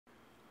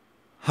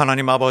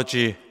하나님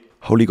아버지,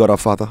 Holy God our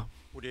Father,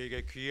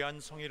 우리에게 귀한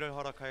성의를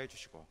허락하여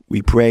주시고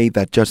we pray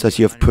that just as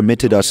you have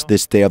permitted us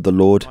this day of the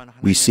Lord,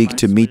 we seek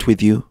to meet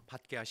with you.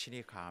 받게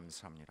하시니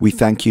감사합니다. We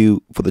thank you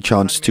for the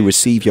chance to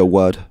receive your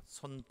word.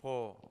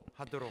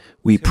 선포하도록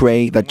We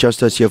pray that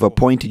just as you have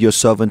appointed your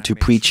servant to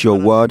preach your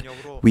word,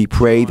 we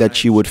pray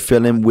that you would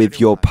fill him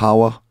with your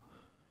power.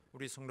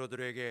 우리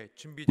성도들에게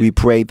준비된 We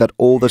pray that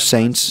all the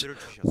saints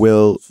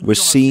will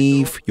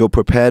receive your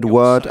prepared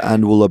word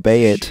and will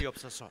obey it.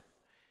 주시옵소서.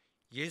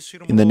 예수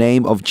In the 이름으로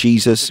name of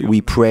Jesus,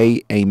 we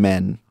pray,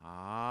 Amen.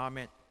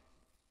 아멘.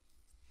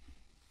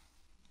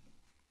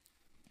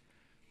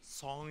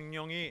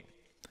 성령이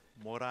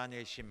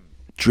몰아내심.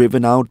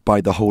 Driven out by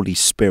the Holy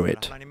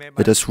Spirit.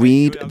 Let us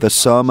read the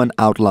sermon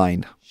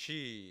outline.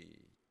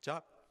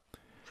 시작.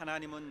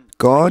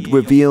 God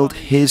revealed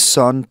His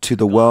Son to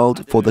the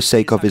world for the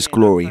sake of His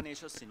glory.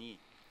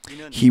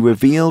 He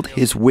revealed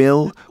His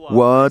will,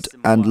 word,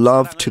 and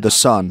love to the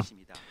Son.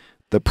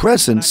 The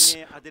presence,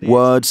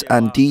 words,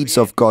 and deeds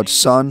of God's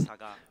Son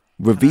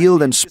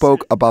revealed and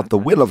spoke about the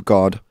will of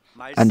God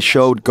and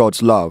showed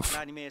God's love.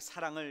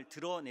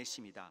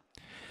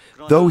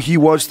 Though He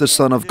was the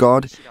Son of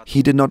God,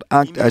 He did not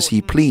act as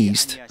He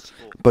pleased,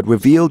 but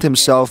revealed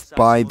Himself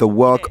by the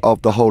work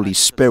of the Holy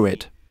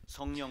Spirit.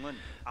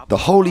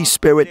 The Holy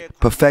Spirit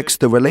perfects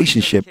the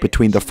relationship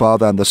between the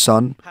Father and the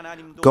Son.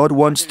 God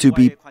wants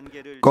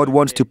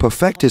to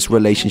perfect His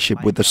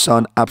relationship with the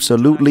Son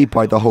absolutely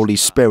by the Holy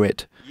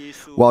Spirit.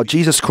 While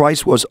Jesus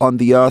Christ was on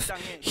the earth,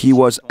 He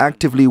was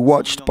actively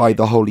watched by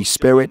the Holy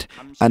Spirit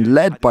and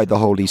led by the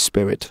Holy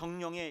Spirit.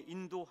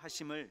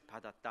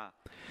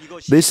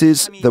 This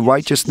is the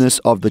righteousness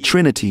of the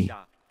Trinity.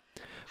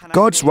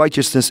 God's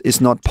righteousness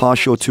is not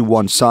partial to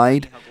one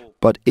side,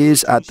 but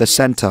is at the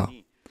center.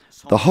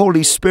 The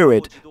Holy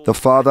Spirit, the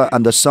Father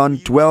and the Son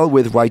dwell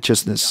with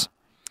righteousness.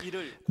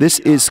 This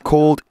is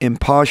called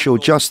impartial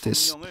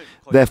justice.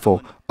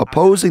 Therefore,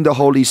 opposing the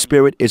Holy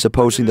Spirit is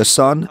opposing the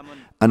Son,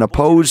 and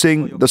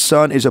opposing the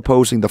Son is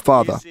opposing the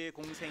Father.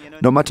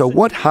 No matter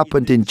what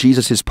happened in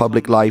Jesus'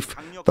 public life,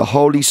 the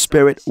Holy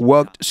Spirit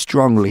worked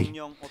strongly.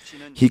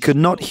 He could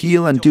not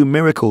heal and do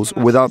miracles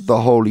without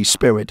the Holy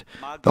Spirit.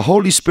 The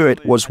Holy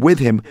Spirit was with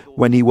him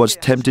when he was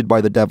tempted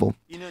by the devil.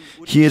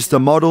 He is the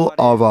model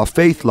of our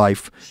faith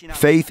life.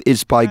 Faith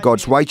is by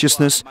God's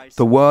righteousness,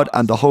 the Word,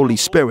 and the Holy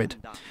Spirit.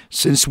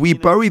 Since we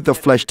buried the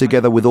flesh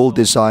together with all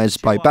desires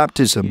by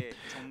baptism,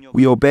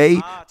 we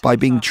obey by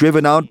being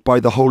driven out by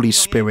the Holy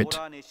Spirit.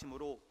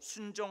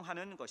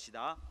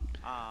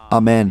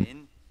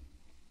 Amen.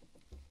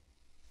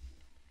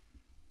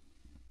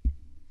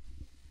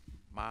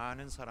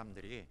 많은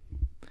사람들이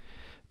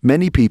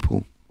Many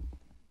people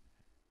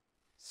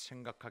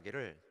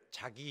생각하기를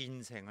자기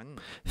인생은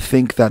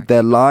think that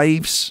their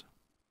lives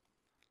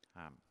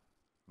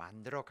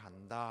만들어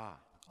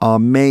간다.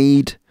 are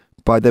made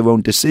by their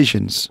own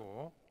decisions.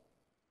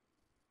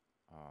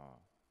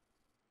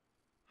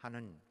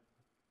 하는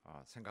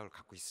생각을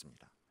갖고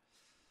있습니다.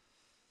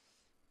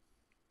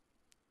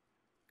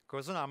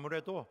 그것은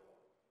아무래도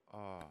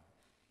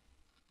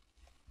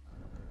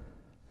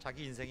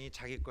자기 인생이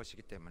자기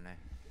것이기 때문에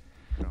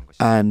그런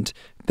것입니다. And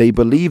they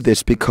believe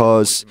this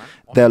because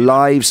their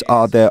lives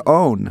are their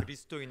own.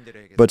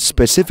 But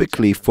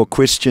specifically for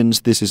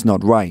Christians, this is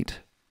not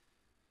right.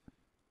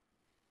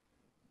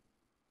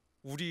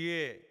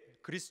 우리의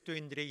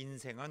그리스도인들의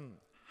인생은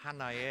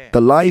하나의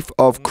The life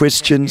of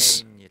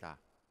Christians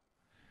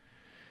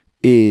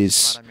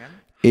is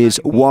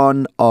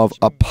one of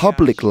a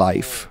public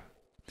life.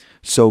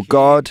 So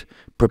God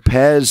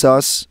prepares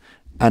us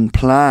and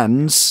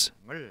plans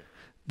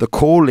the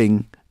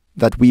calling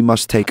that we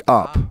must take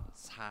up.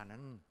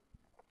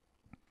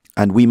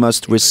 And we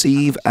must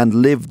receive and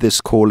live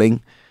this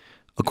calling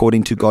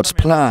according to God's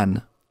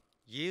plan.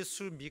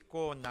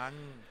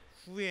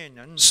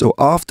 So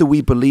after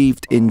we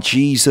believed in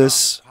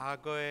Jesus,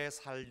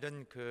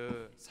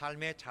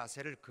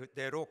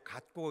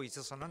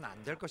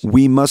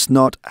 we must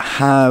not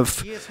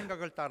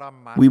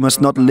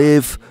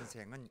live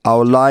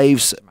our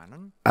lives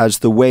as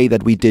the way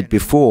that we did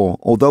before.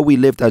 Although we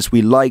lived as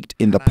we liked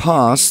in the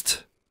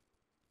past,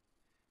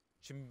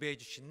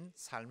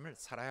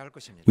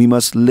 we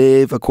must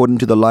live according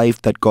to the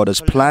life that God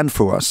has planned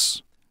for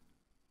us.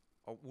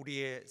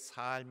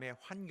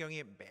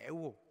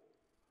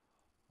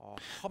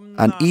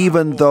 And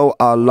even though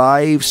our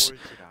lives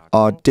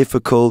are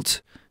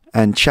difficult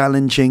and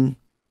challenging,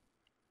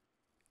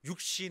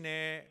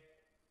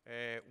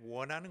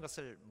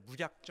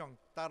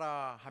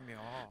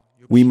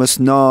 we must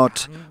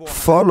not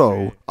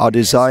follow our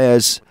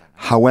desires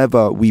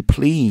however we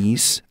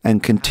please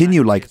and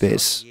continue like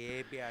this,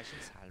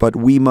 but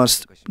we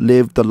must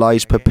live the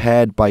lives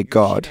prepared by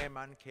God.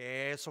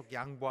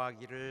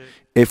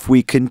 If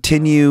we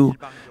continue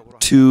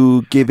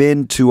to give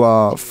in to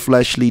our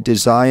fleshly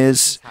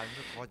desires,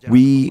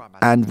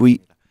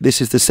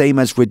 this is the same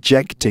as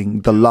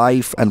rejecting the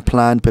life and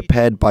plan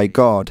prepared by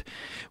God.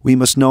 We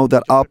must know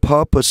that the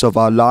purpose of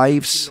our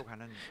lives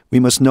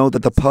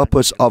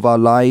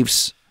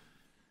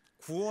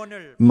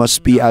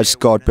must be as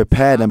God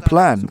prepared and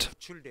planned.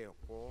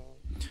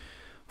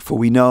 For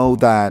we know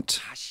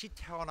that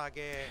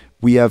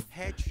we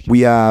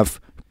have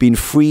been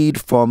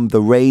freed from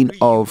the reign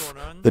of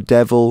the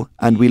devil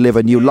and we live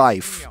a new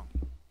life.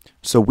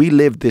 So we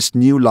live this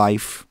new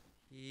life,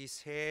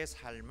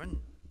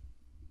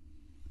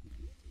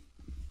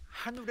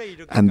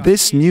 and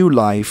this new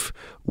life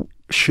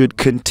should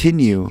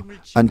continue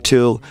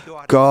until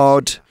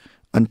God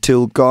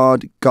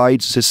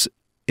guides us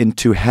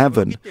into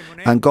heaven,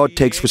 and God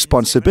takes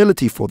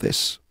responsibility for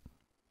this.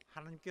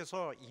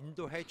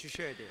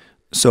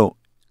 So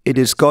it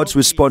is God's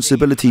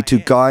responsibility to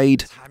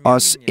guide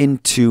us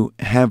into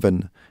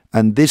heaven,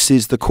 and this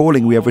is the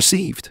calling we have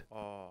received.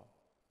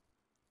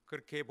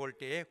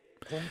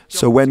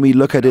 So when we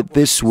look at it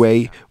this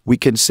way, we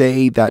can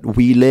say that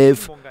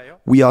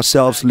we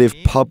ourselves live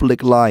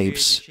public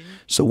lives.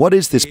 So what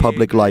is this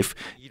public life?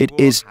 It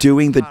is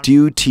doing the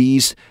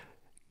duties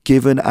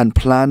given and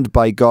planned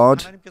by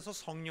God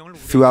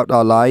throughout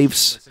our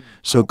lives.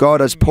 So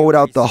God has poured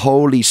out the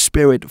Holy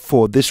Spirit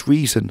for this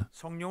reason.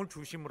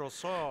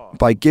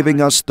 By giving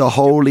us the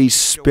Holy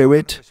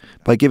Spirit,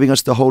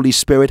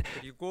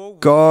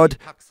 God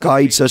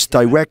guides us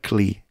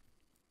directly.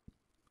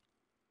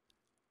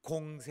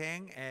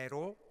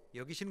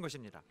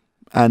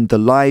 And the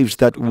lives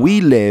that we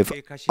live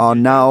are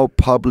now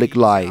public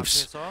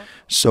lives.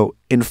 So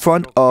in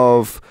front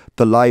of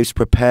the lives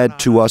prepared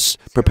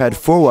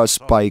for us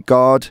by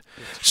God,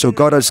 so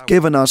God has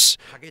given us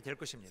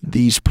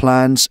these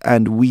plans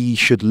and we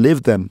should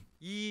live them.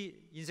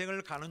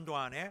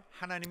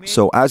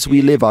 So as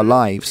we live our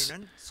lives,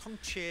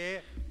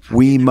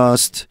 we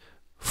must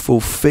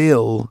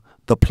fulfill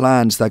the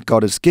plans that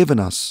God has given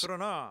us.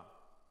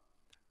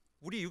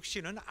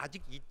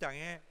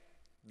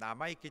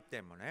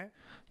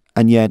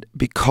 And yet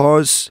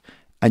because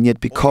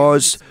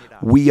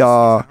we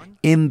are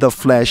in the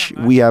flesh,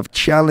 we have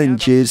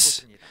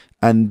challenges,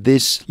 and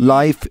this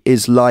life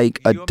is like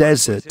a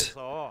desert.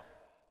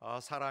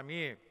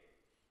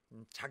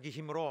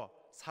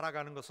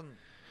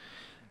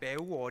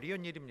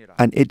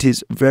 And it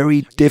is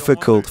very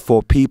difficult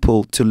for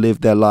people to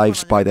live their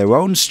lives by their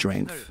own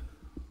strength.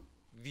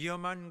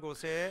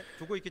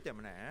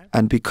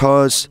 And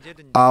because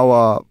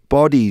our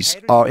bodies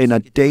are in a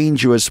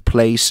dangerous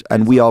place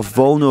and we are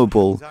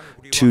vulnerable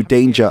to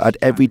danger at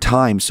every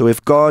time, so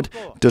if God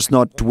does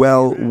not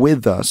dwell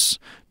with us,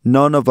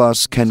 none of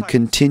us can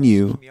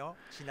continue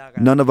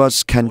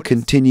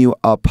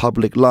our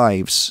public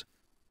lives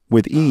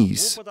with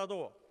ease.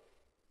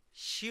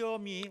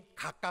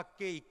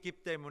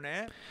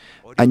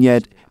 And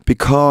yet,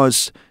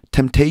 because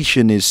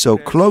temptation is so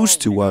close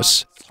to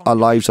us, our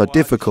lives are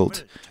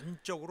difficult.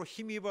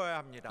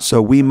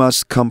 So we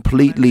must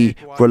completely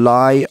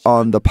rely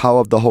on the power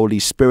of the Holy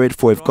Spirit,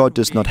 for if God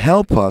does not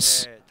help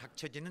us,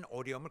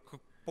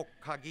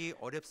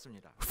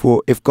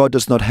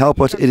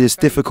 it is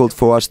difficult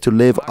for us to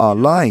live our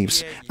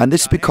lives. And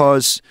this is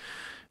because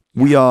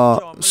we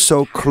are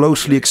so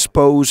closely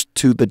exposed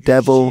to the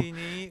devil,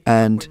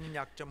 and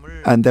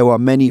there are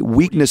many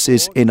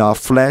weaknesses in our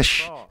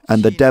flesh,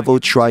 and the devil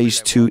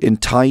tries to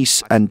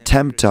entice and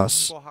tempt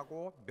us,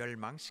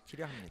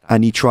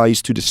 and he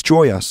tries to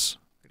destroy us.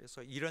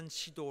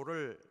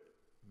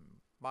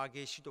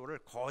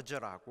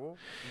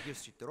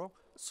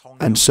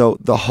 And so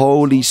the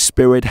Holy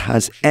Spirit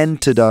has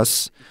entered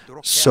us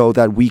so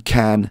that we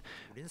can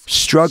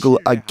struggle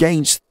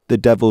against the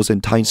devil's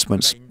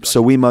enticements.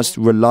 So we must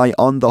rely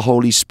on the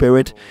Holy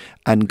Spirit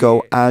and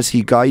go as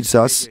he guides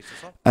us,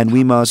 and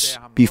we must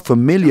be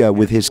familiar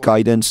with his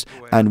guidance,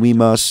 and we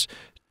must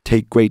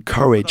take great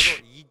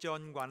courage.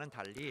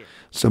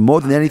 So more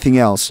than anything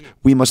else,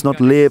 we must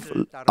not live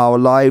our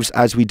lives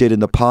as we did in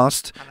the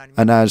past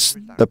and as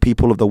the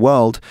people of the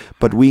world,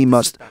 but we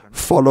must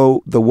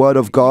follow the Word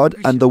of God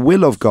and the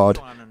will of God,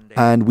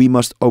 and we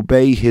must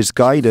obey his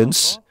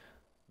guidance,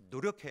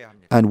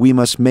 and we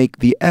must make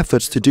the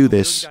efforts to do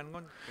this.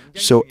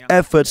 So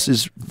effort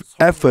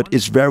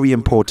is very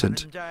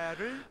important.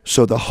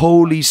 So the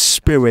Holy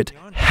Spirit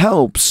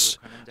helps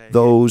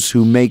those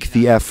who make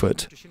the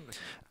effort,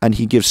 and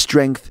he gives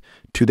strength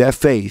to their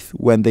faith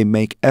when they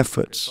make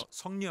efforts.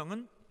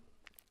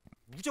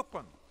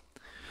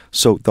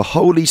 So the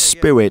Holy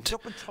Spirit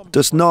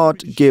does not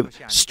give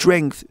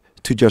strength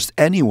to just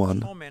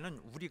anyone,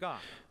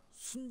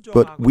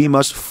 but we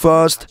must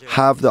first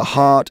have the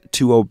heart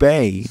to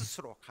obey.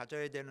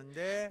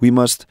 We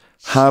must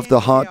have the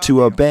heart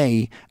to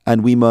obey,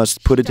 and we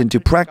must put it into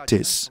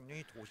practice.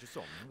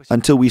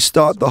 Until we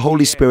start, the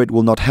Holy Spirit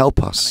will not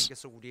help us.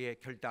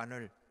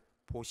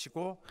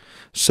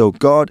 So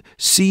God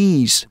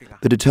sees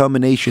the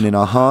determination in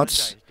our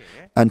hearts,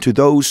 and to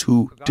those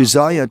who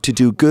desire to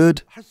do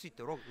good,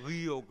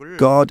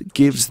 God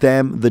gives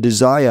them the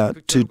desire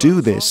to do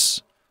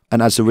this.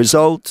 And as a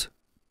result,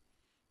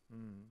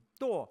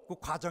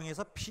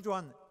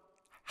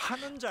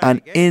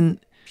 and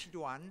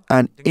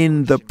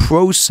in the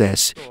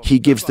process, he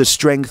gives the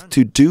strength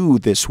to do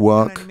this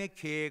work,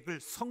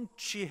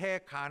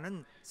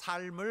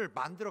 삶을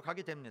만들어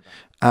가게 됩니다.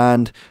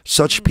 And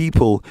such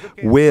people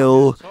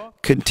will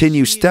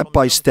continue step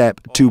by step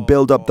to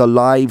build up their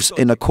lives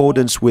in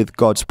accordance with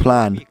God's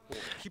plan.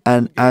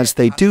 And as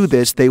they do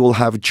this, they will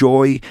have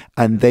joy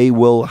and they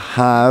will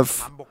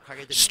have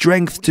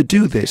strength to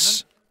do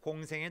this.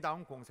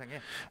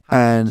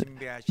 And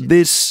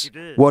this,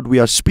 what we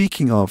are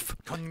speaking of,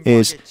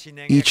 is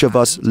each of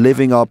us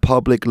living our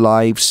public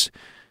lives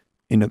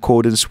in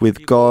accordance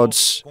with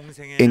God's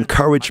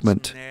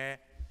encouragement.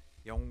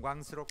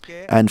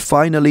 And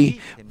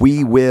finally,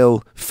 we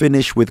will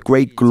finish with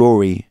great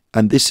glory,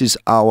 and this is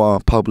our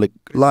public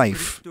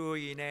life.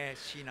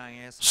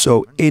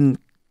 So in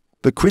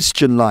the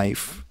Christian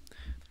life,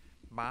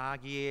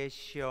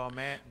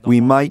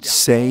 we might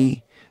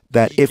say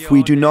that if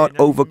we do not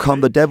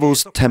overcome the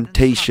devil's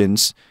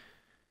temptations,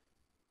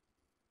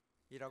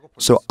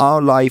 so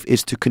our life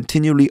is to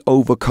continually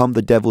overcome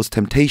the devil's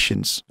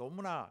temptations,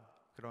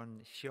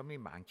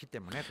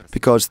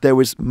 because there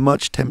is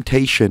much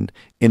temptation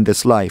in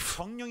this life.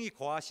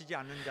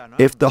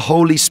 If the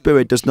Holy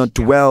Spirit does not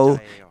dwell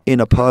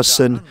in a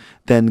person,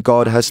 then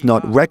God has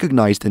not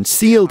recognized and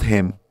sealed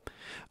him,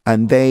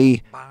 and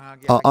they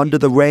are under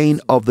the reign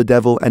of the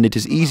devil, and it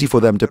is easy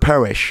for them to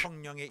perish.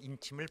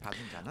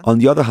 On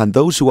the other hand,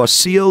 those who are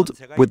sealed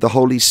with the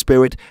Holy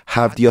Spirit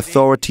have the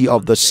authority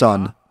of the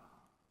Son.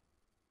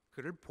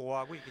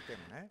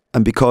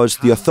 And because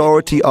the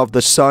authority of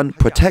the Son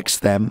protects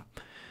them,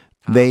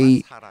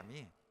 the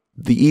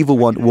evil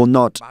one will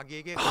not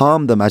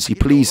harm them as he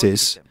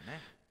pleases.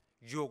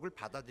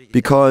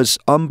 Because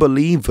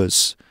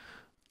unbelievers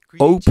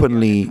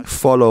openly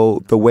follow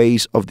the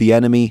ways of the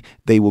enemy,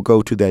 they will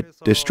go to their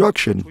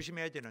destruction.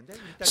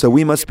 So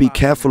we must be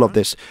careful of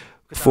this.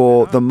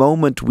 For the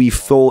moment we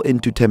fall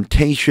into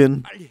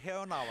temptation,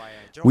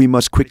 we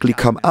must quickly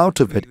come out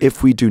of it.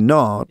 If we do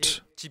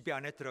not,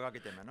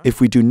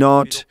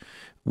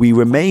 we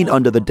remain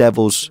under the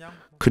devil's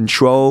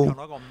control.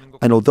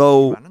 And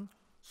although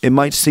it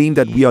might seem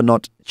that we are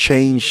not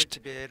changed,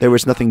 there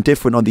is nothing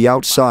different on the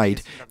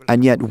outside,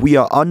 and yet we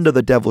are under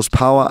the devil's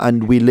power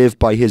and we live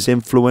by his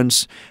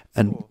influence.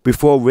 And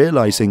before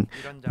realizing,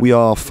 we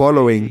are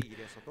following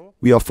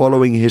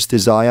his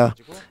desire,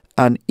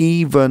 and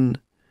even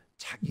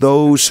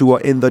those who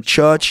are in the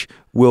church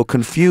will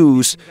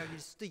confuse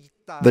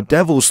the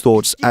devil's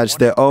thoughts as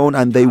their own,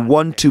 and they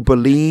want to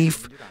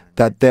believe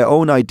that their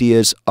own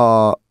ideas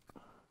are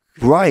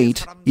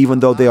right, even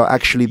though they are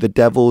actually the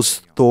devil's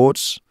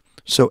thoughts.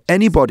 So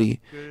anybody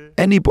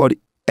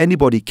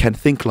can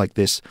think like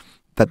this,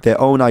 that their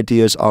own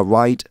ideas are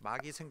right,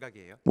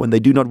 when they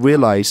do not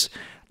realize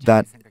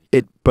that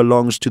it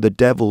belongs to the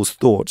devil's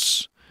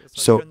thoughts.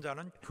 So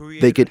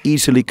they get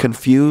easily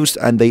confused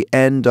and they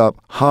end up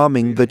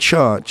harming the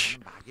church.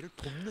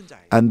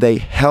 And they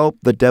help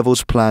the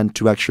devil's plan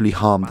to actually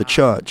harm the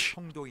church.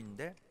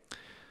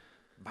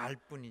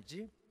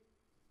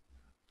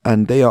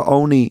 And they are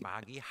only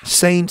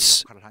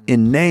saints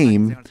in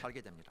name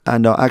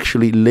and are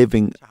actually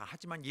living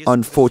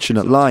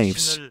unfortunate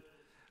lives.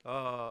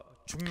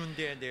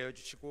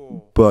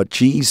 But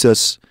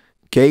Jesus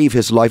gave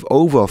his life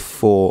over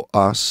for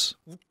us,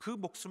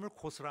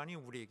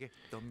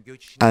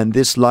 and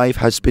this life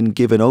has been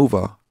given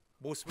over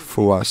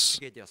for us.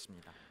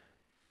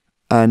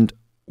 And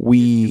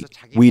we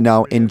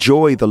now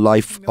enjoy the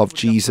life of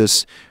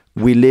Jesus.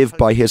 We live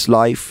by his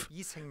life,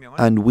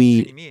 and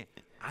we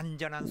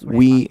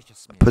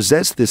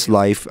possess this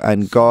life,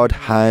 and God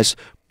has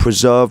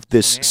preserved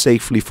this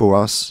safely for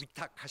us.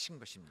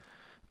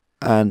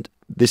 And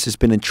this has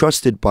been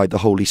entrusted by the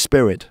Holy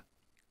Spirit.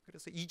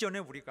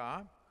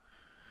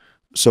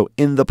 So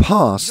in the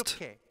past,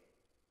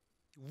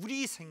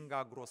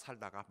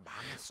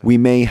 we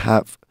may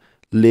have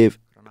lived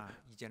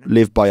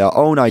by our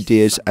own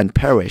ideas and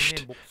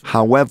perished.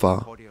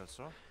 However,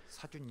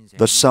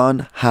 the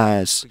Son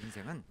has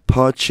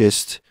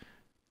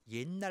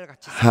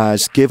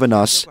given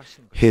us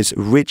his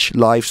rich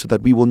life so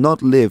that we will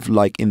not live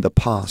like in the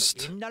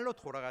past.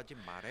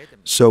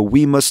 So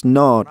we must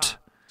not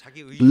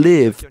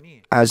live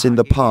as in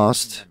the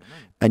past,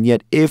 and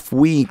yet if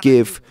we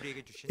give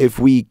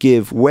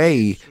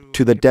way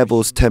to the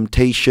devil's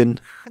temptation,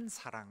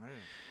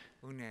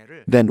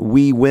 then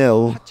we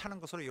will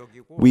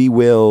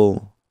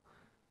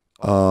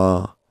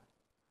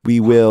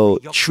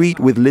treat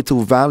with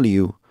little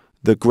value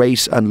the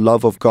grace and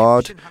love of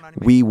God.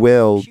 We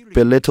will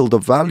belittle the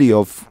value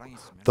of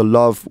the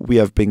love we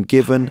have been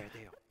given.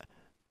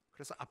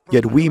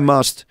 Yet we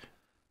must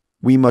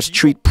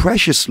treat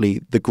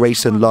preciously the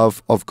grace and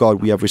love of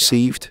God we have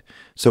received.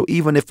 So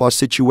even if our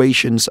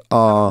situations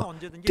are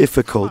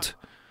difficult,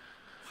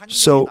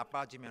 so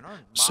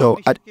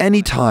at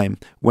any time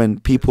when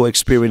people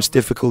experience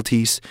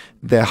difficulties,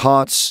 their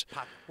hearts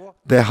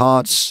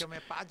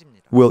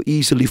will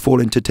easily fall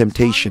into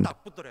temptation.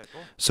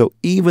 So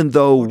even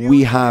though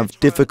we have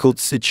difficult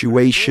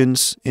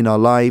situations in our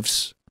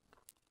lives,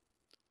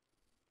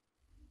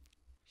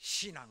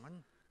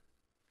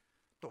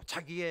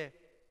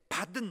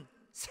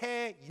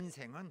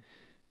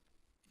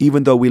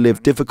 even though we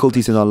live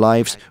difficulties in our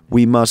lives,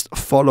 we must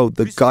follow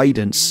the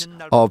guidance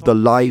of the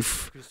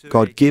life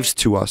God gives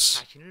to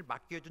us.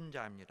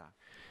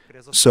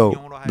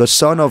 So, the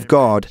Son of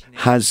God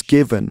has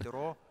given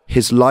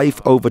His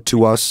life over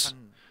to us,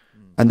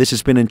 and this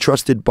has been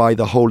entrusted by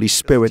the Holy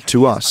Spirit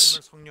to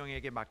us.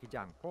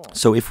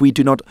 So, if we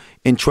do not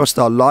entrust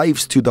our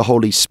lives to the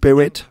Holy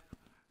Spirit,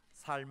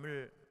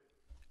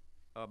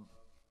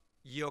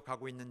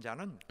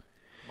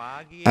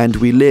 and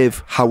we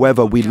live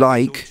however we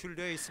like,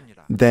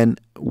 then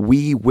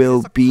we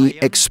will be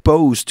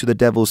exposed to the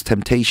devil's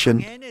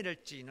temptation.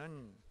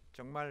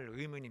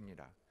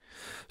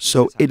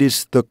 So it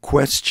is the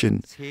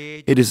question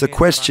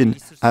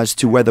as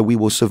to whether we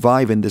will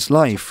survive in this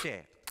life.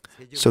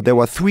 So there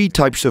are three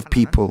types of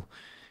people.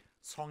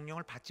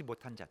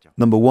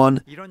 Number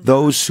one,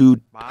 those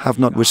who have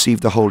not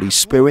received the Holy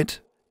Spirit,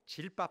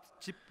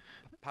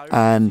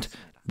 and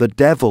the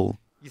devil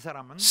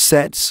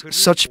sets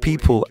such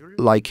people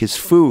like his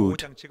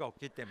food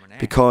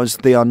because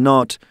they are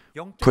not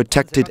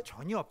protected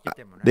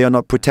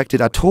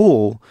at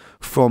all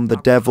from the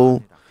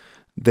devil.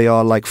 They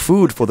are like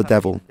food for the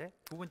devil.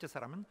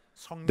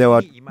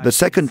 The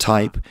second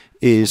type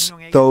is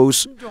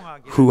those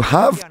who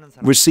have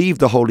received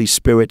the Holy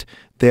Spirit.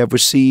 They have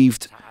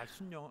received,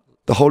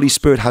 the Holy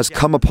Spirit has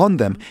come upon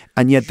them,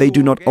 and yet they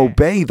do not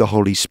obey the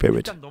Holy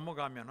Spirit.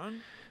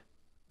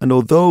 And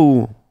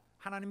although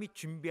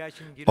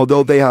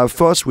they have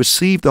first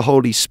received the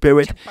Holy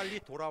Spirit,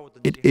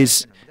 it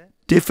is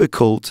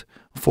difficult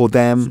for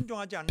them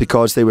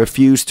because they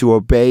refuse to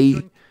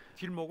obey.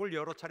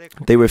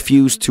 They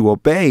refuse to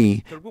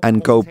obey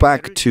and go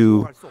back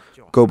to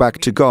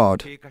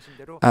God.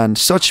 And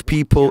such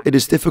people, it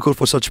is difficult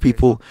for such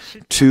people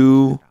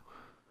to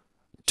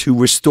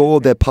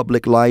restore their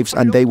public lives,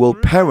 and they will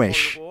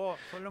perish.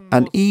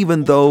 And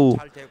even though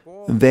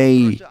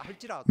they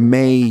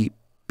may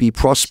be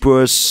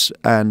prosperous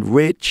and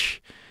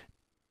rich,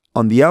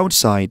 on the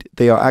outside,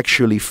 they are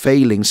actually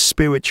failing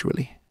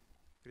spiritually.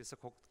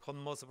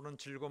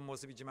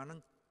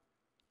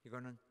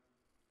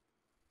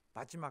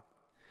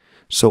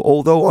 So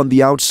although on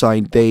the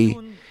outside they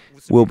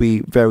will be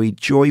very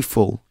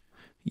joyful,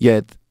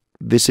 yet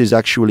this is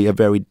actually a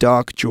very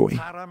dark joy.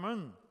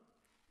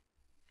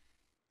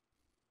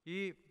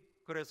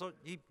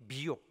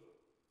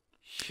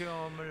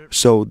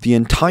 So the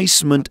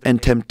enticement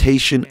and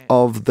temptation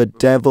of the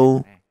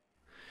devil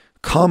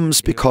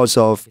comes because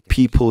of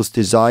people's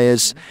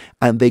desires,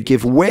 and they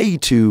give way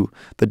to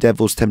the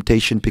devil's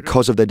temptation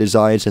because of their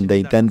desires, and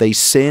then they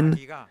sin.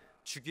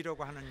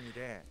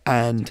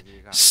 And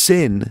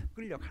sin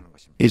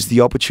is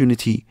the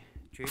opportunity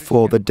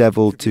for the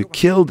devil to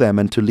kill them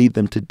and to lead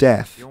them to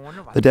death.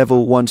 The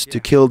devil wants to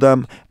kill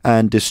them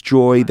and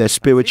destroy their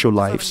spiritual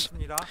lives.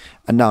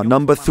 And now,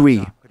 number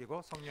three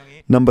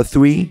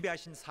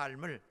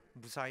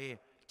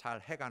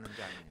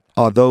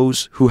are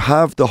those who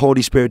have the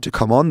Holy Spirit to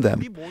come on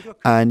them,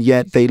 and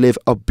yet they live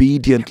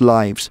obedient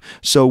lives.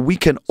 So we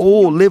can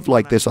all live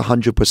like this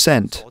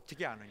 100%.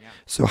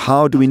 So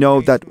how do we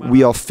know that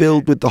we are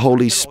filled with the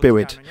Holy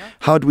Spirit?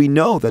 How do we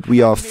know that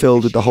we are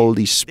filled with the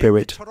Holy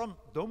Spirit?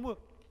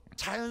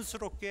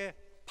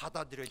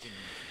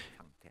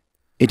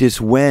 It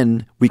is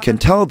when we can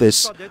tell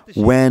this,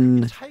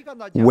 when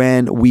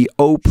we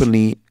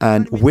openly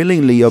and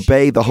willingly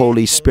obey the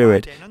Holy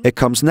Spirit. It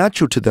comes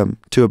natural to them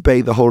to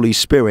obey the Holy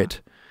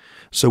Spirit.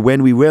 So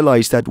when we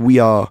realize that we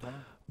are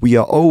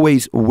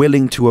always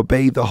willing to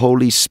obey the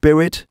Holy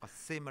Spirit,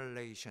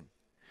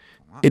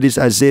 it is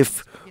as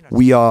if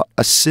we are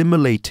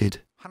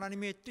assimilated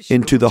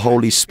into the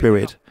Holy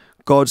Spirit.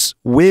 God's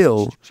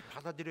will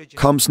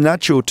comes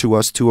natural to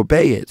us to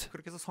obey it.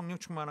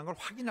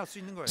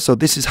 So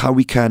this is how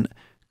we can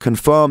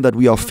confirm that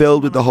we are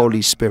filled with the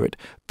Holy Spirit.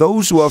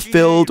 Those who are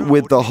filled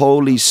with the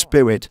Holy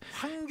Spirit,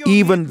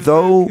 even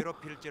though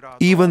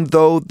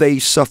they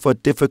suffer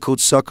difficult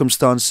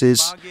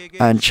circumstances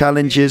and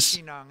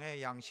challenges,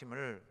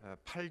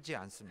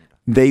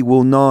 they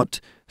will not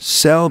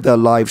sell their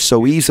lives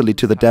so easily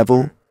to the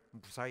devil,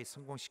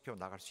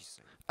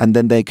 and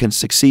then they can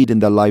succeed in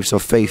their lives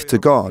of faith to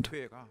God.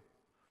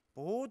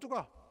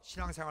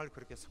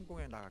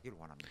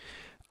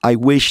 I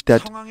wish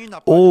that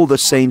all the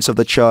saints of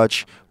the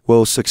church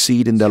will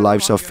succeed in their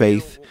lives of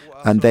faith,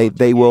 and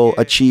they will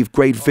achieve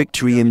great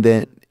victory in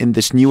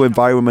this new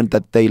environment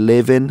that they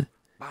live in.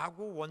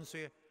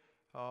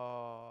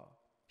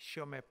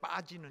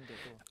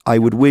 I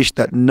would wish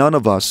that none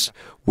of us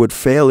would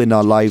fail in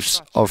our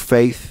lives of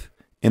faith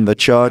in the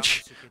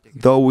church,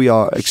 though we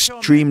are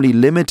extremely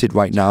limited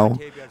right now,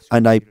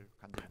 and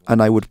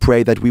I would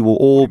pray that we will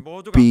all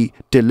be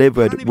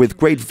delivered with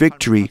great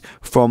victory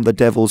from the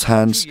devil's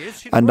hands.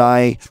 And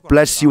I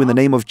bless you in the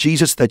name of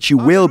Jesus that you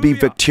will be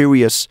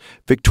victorious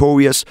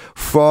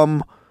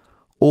from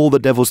all the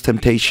devil's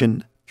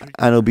temptation,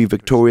 and will be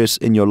victorious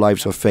in your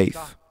lives of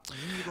faith.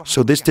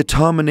 So this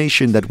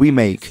determination that we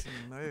make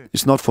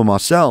is not from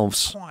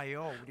ourselves,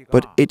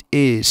 but it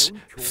is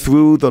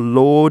through the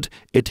Lord.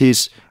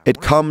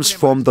 It comes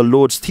from the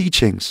Lord's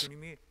teachings.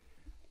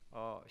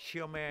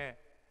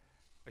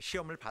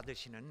 시험을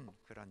받으시는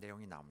그런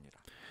내용이 나옵니다.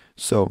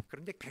 So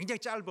그런데 굉장히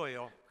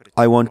짧아요.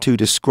 I want to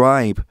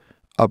describe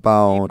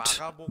about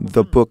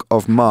the book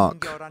of Mark.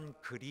 간결한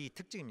글이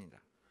특징입니다.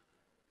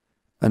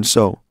 And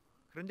so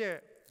그런데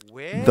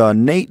왜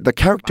the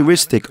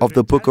characteristic of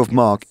the book of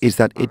Mark is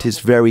that it is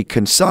very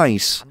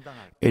concise.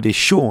 It is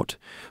short.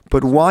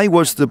 But why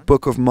was the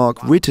book of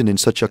Mark written in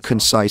such a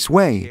concise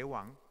way?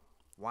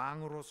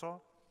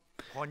 왕으로서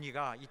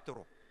권위가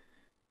있도록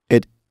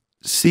It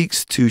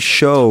seeks to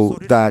show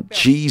that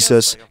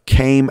Jesus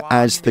came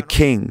as the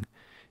king.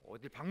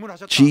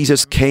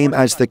 Jesus came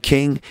as the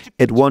king.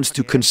 It wants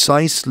to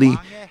concisely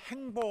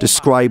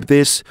describe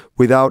this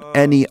without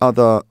any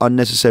other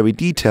unnecessary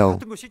detail.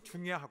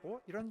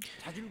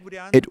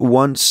 It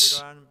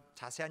wants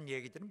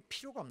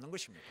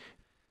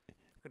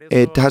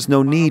It has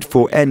no need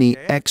for any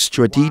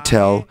extra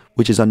detail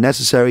which is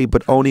unnecessary,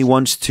 but only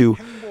wants to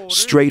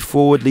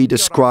straightforwardly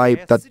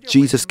describe that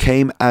Jesus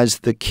came as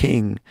the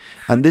king.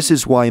 And this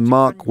is why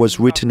Mark was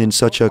written in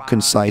such a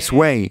concise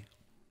way.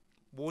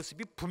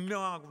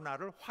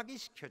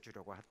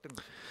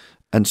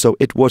 And so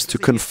it was to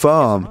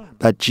confirm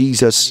that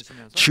Jesus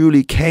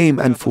truly came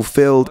and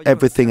fulfilled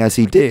everything as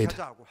he did.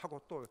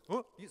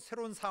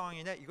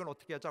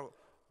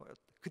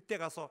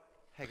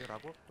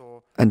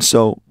 And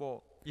so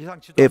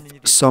if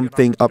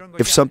something,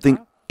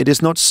 it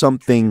is not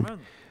something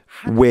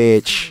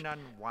which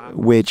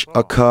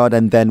occurred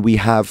and then we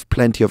have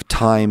plenty of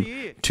time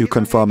to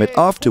confirm it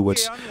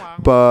afterwards.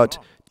 But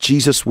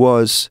Jesus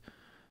was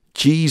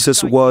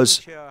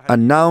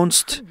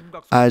announced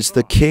as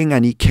the king,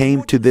 and he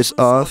came to this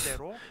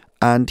earth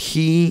and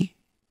he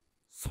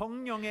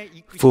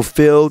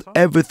fulfilled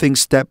everything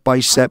step by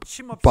step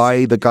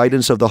by the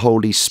guidance of the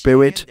Holy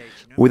Spirit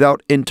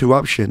without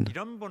interruption.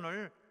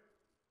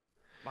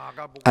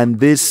 And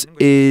this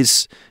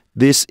is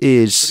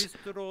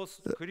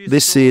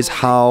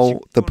how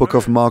the book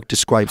of Mark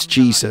describes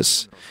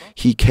Jesus.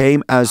 He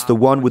came as the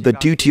one with the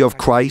duty of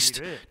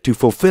Christ to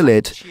fulfill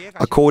it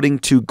according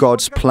to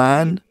God's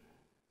plan.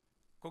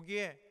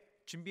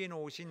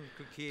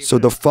 So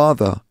the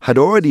Father had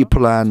already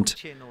planned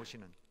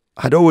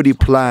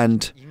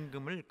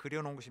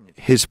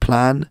his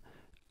plan,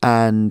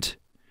 and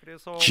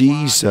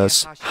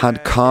Jesus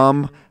had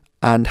come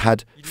and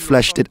had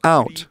fleshed it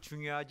out.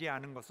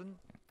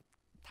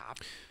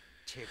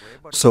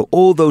 So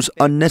all those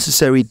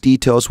unnecessary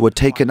details were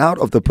taken out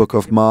of the book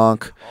of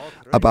Mark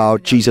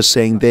about Jesus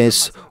saying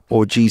this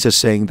or Jesus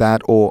saying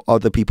that, or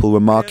other people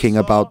remarking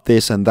about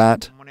this and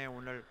that.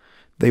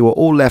 They were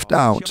all left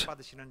out.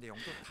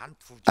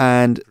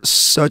 And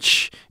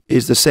such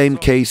is the same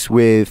case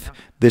with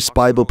this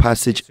Bible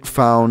passage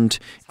found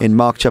in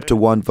Mark chapter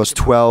 1 verse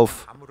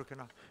 12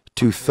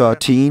 to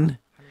 13.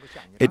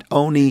 It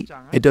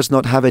does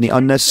not have any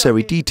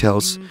unnecessary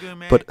details,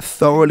 but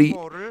thoroughly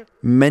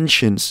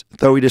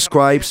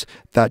describes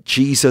that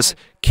Jesus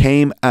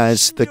came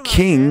as the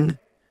king.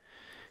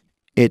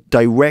 It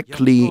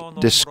directly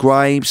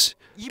describes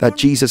that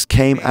Jesus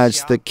came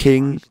as the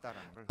king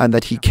and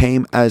that he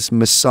came as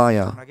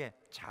Messiah.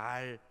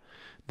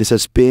 This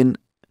has been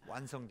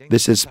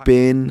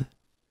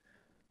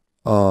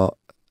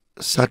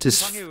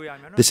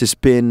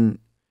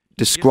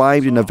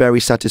described in a very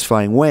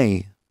satisfying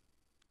way.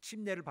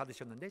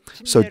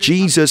 So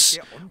Jesus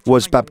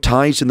was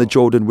baptized in the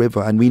Jordan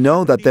River, and we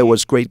know that there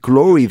was great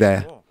glory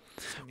there.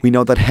 We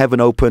know that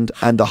heaven opened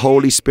and the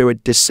Holy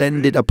Spirit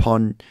descended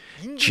upon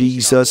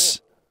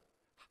Jesus,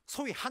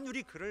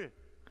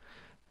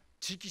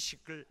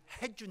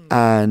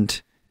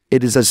 and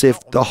it is as if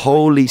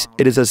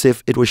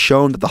it was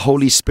shown that the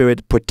Holy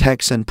Spirit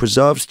protects and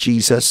preserves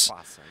Jesus,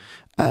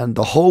 and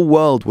the whole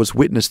world was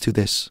witness to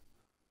this.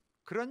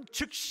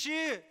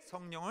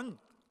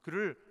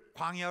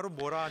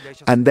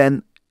 And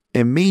then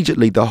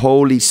immediately the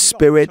Holy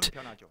Spirit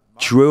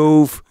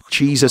drove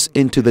Jesus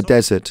into the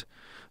desert.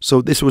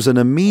 So this was an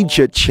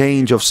immediate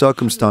change of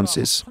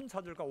circumstances.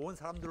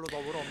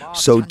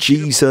 So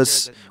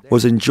Jesus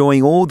was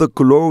enjoying all the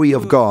glory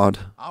of God,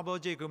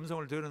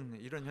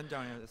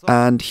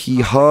 and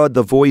he heard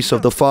the voice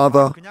of the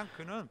Father,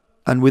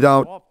 and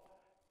without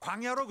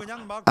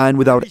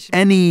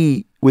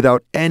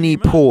any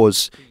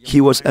pause,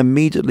 he was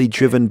immediately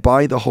driven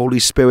by the Holy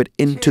Spirit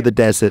into the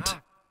desert.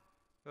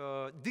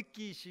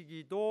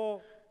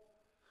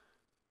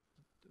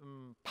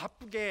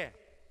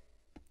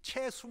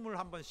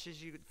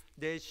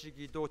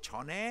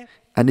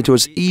 And it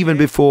was even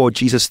before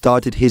Jesus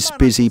started his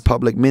busy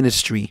public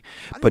ministry,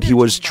 but he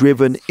was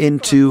driven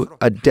into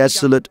a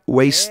desolate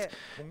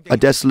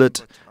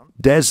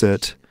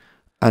desert,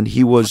 and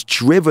he was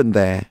driven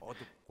there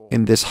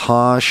in this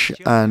harsh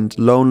and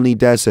lonely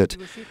desert,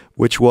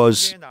 which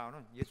was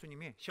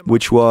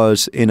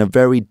in a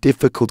very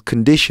difficult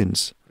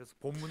conditions.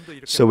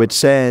 So it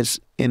says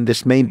in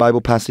this main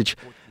Bible passage,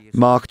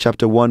 Mark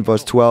chapter 1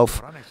 verse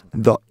 12,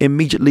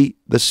 immediately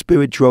the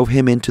Spirit drove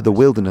him into the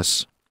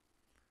wilderness.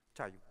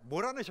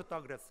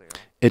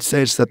 It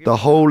says that the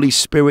Holy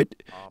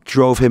Spirit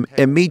drove him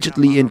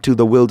immediately into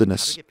the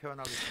wilderness.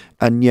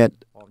 And yet,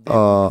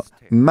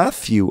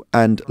 Matthew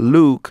and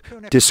Luke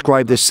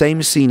describe the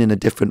same scene in a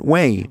different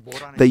way.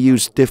 They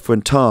use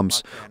different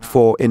terms.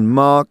 For in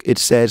Mark, it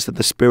says that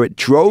the Spirit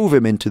drove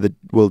him into the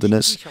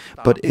wilderness,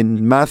 but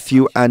in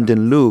Matthew and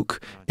in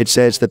Luke, it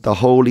says that the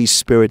Holy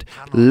Spirit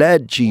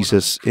led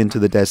Jesus into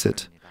the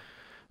desert.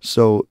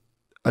 So,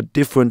 a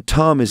different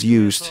term is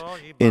used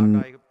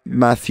in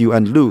Matthew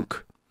and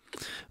Luke.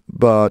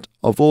 But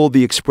of all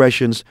the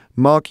expressions,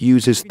 Mark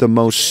uses the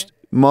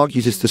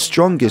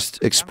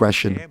strongest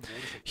expression.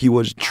 He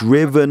was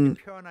driven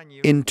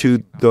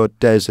into the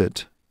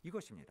desert.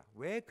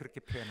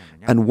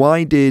 And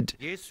why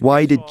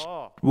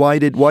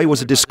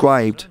was it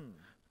described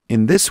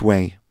in this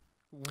way?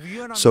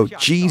 So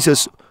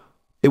Jesus,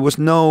 it was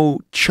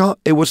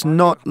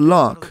not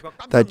luck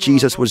that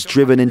Jesus was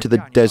driven into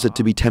the desert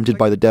to be tempted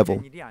by the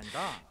devil.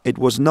 It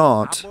was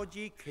not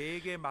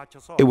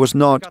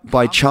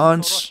by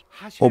chance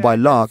or by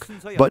luck,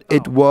 but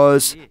it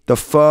was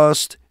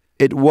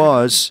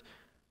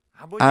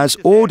as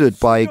ordered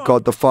by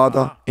God the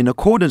Father in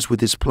accordance with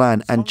His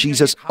plan, and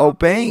Jesus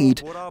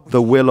obeyed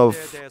the will of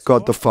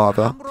God the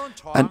Father.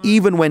 And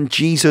even when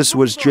Jesus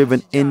was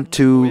driven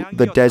into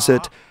the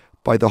desert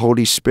by the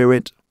Holy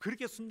Spirit,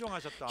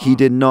 He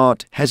did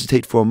not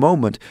hesitate for a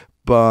moment,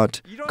 but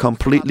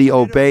completely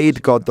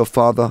obeyed God the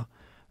Father,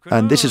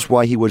 and this is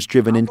why He was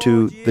driven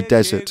into the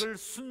desert.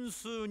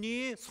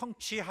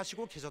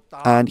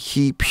 And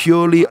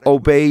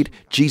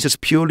Jesus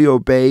purely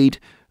obeyed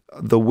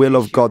the will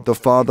of God the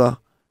Father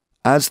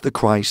as the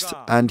Christ,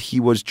 and He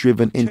was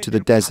driven into the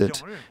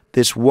desert.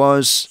 This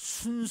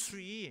was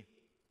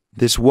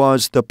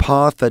the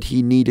path that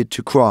He needed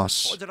to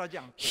cross.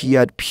 He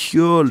had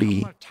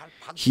purely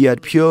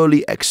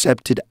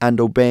accepted and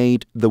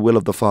obeyed the will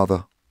of the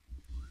Father.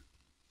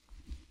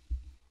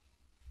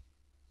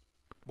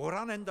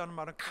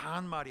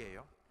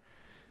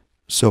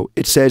 So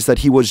it says that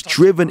He was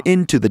driven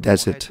into the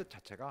desert.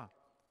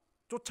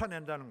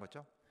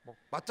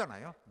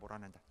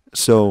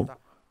 So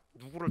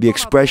the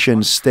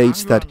expression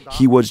states that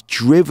He was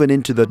driven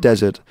into the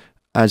desert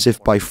as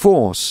if by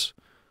force.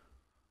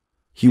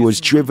 He was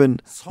driven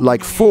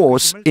like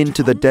force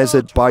into the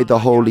desert by the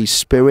Holy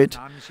Spirit.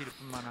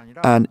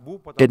 And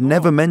it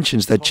never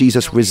mentions that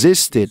Jesus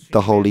resisted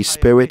the Holy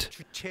Spirit.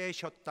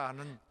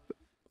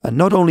 And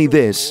not only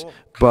this,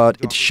 but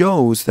it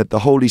shows that the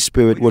Holy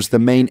Spirit was the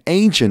main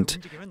agent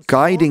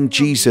guiding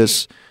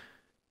Jesus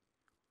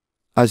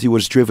as He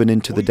was driven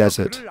into the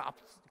desert.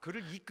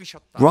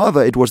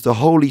 Rather, it was the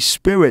Holy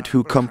Spirit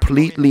who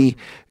completely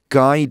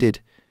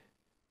guided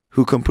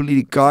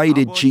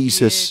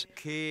Jesus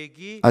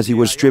as He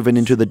was driven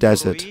into the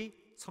desert.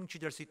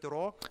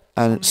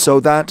 And so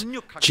that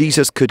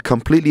Jesus could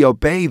completely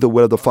obey the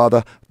will of the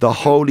Father, the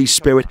Holy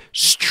Spirit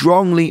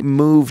strongly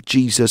moved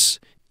Jesus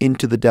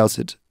into the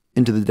desert.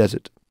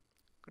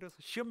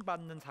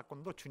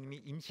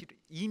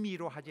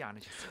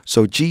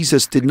 So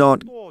Jesus did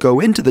not go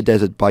into the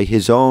desert by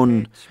his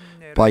own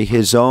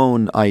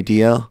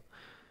idea,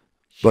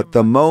 but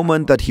the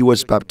moment that He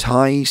was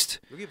baptized,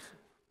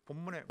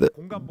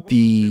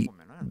 the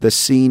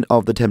scene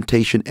of the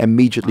temptation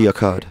immediately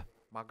occurred.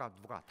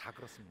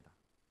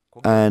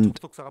 And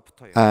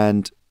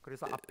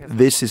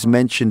this is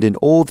mentioned in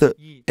all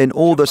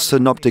the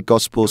synoptic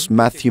gospels,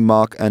 Matthew,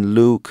 Mark, and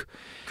Luke.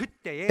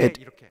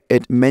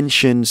 It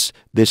mentions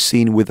this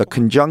scene with a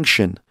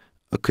conjunction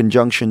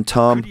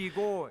term,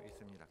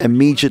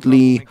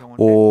 immediately,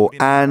 or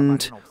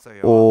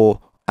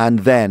and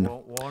then.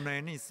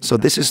 So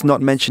this is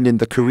not mentioned in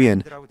the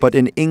Korean, but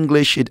in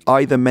English it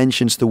either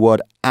mentions the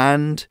word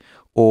and,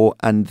 or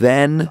and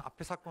then,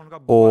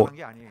 or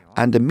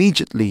and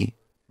immediately.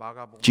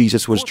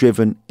 Jesus was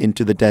driven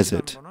into the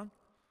desert.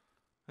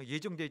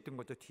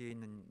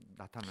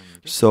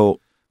 So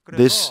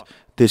this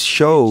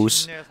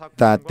shows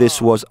that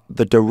this was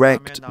the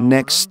direct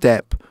next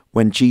step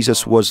when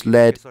Jesus was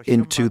led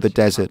into the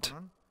desert.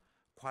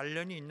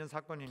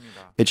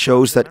 It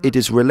shows that it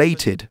is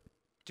related.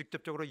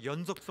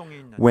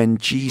 When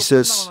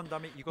Jesus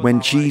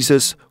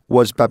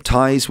was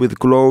baptized with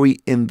glory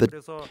in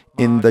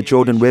the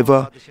Jordan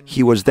River,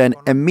 He was then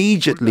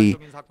immediately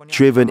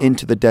driven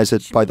into the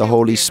desert by the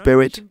Holy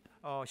Spirit.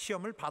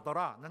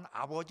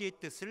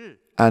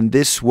 And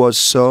this was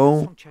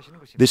so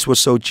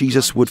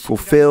Jesus would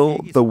fulfill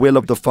the will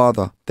of the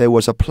Father. There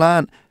was a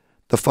plan.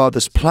 The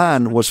Father's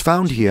plan was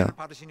found here.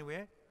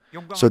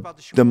 So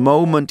the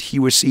moment He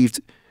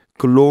received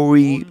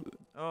glory,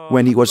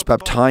 when He was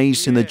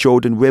baptized in the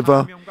Jordan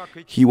River,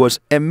 He was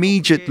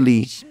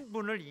immediately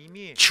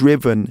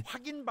driven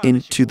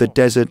into the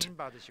desert.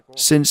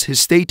 Since His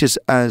status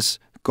as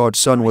God's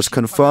Son was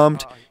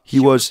confirmed, He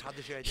was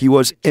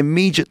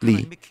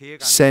immediately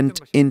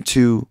sent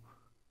into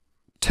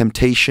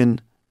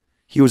temptation.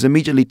 He was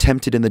immediately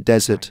tempted in the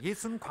desert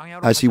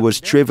as He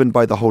was driven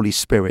by the Holy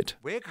Spirit.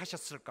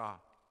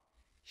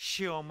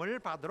 시험을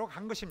받으러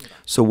간 것입니다.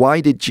 So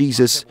why did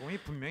Jesus 마태복음이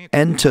분명히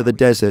enter the 공개하고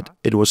desert? 있습니다.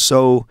 It was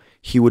so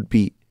he would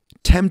be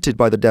tempted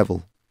by the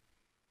devil.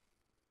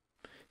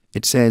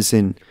 It says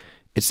in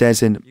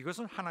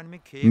이것은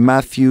하나님의 계획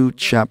Matthew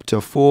chapter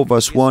 4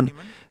 verse 1,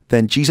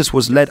 then Jesus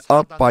was led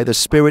up by the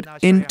Spirit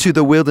into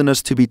the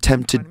wilderness to be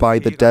tempted by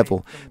the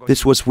devil.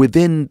 This was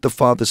within the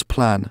Father's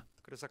plan.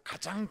 그래서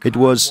가장 It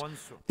강한 was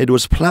원수 It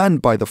was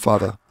planned by the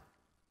Father.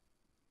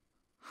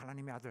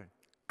 하나님의 아들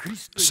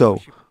그리스도의 So,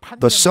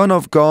 the Son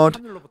of God,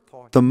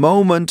 the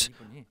moment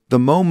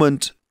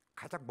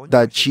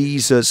that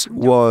Jesus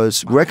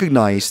was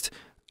recognized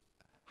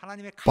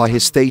by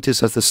his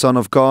status as the Son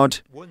of God,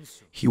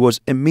 he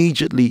was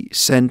immediately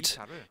sent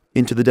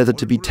into the desert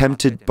to be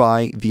tempted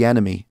by the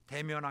enemy.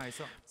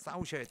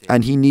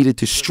 And he needed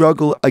to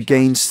struggle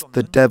against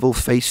the devil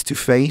face to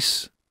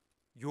face.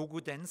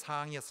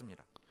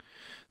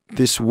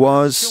 This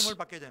was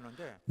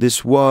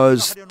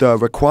the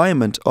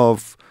requirement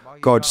of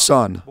God's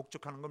Son.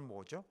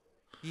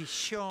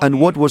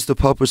 And what was the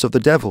purpose of the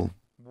devil?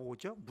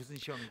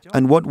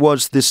 And what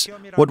was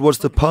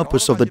the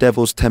purpose of the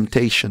devil's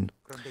temptation?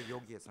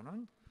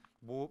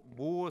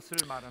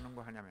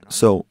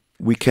 So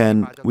we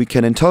can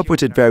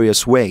interpret it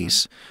various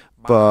ways,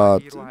 but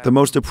the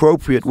most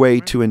appropriate way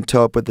to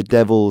interpret the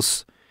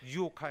devil's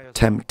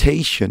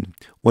temptation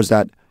was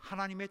that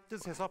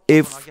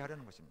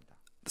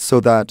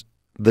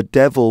the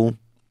devil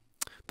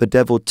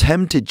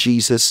tempted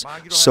Jesus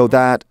so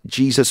that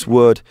Jesus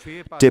would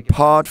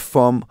depart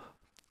from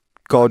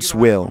God's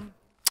will.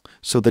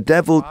 So the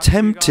devil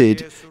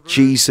tempted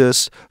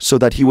Jesus so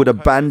that he would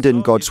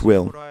abandon God's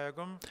will.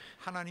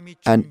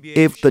 And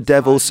if the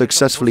devil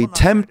successfully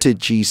tempted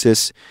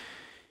Jesus,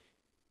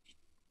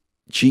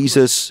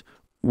 Jesus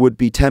would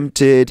be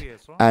tempted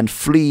and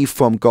flee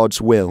from God's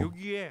will.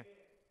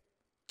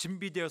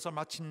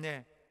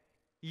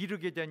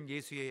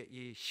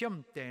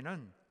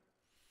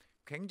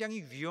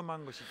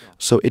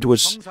 So it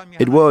was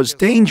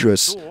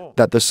dangerous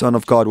that the Son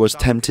of God was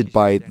tempted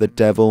by the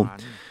devil.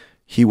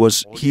 He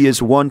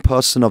is one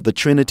person of the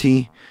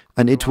Trinity,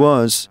 and it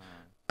was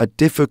a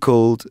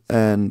difficult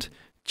and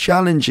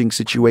challenging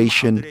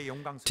situation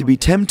to be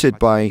tempted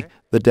by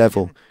the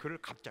devil.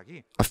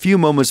 A few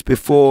moments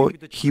before,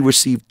 he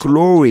received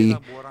glory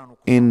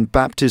in the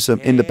baptism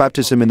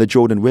in the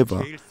Jordan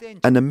River,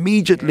 and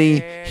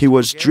immediately he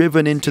was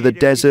driven into the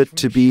desert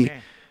to be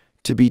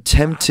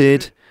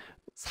tempted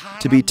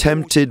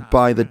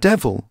by the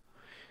devil.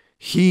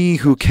 He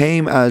who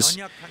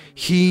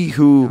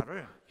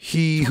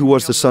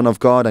was the Son of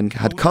God and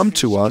had come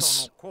to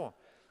us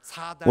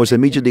was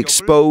immediately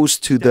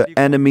exposed to the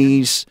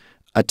enemy's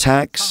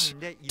attacks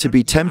to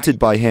be tempted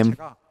by him.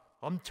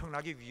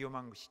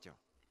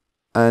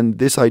 And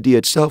this idea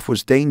itself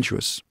was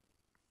dangerous.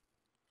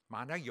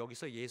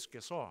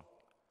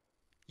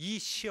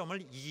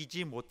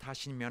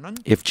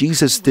 If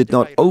Jesus did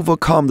not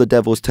overcome the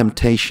devil's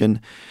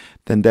temptation,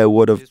 then there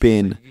would have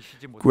been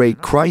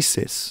great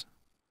crisis.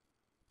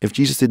 If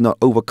Jesus did not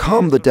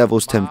overcome the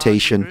devil's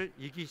temptation,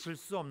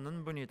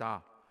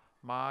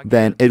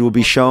 then it will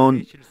be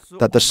shown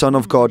that the Son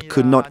of God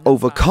could not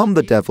overcome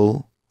the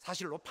devil,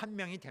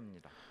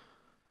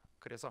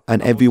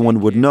 and everyone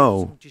would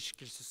know,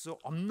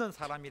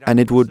 and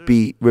it would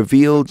be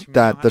revealed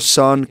that the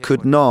Son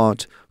could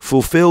not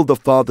fulfill the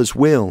Father's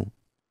will.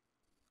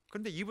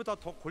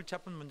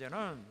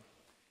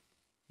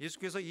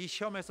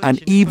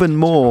 And even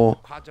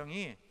more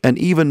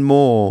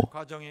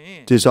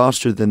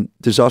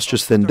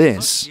disastrous than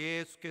this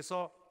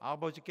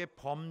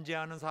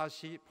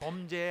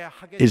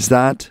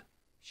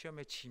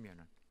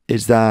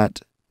is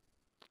that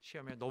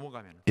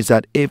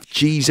if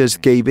Jesus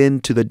gave in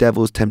to the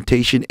devil's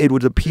temptation, it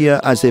would appear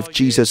as if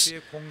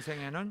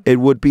it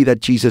would be that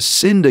Jesus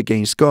sinned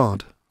against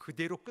God.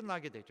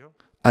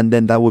 And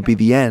then that would be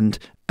the end,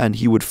 and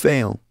he would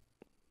fail.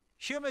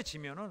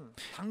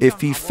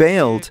 If he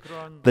failed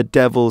the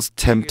devil's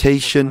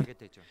temptation,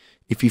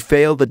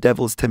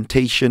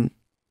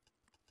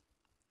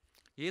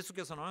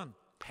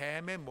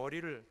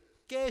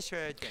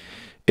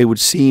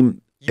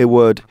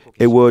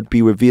 it would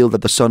be revealed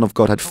that the Son of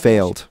God had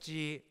failed.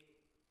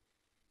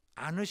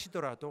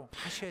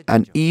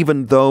 And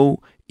even though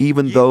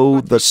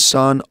the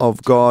Son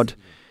of God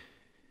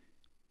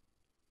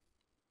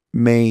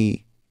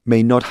may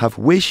not have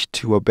wished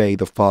to obey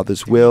the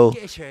Father's will,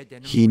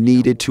 he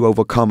needed to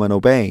overcome and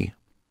obey.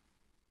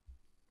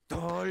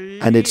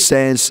 And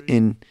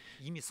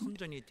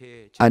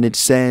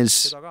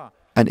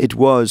it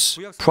was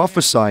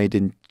prophesied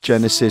in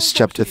Genesis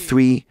chapter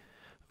 3,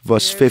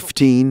 verse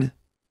 15,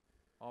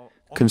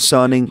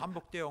 concerning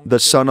the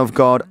Son of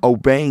God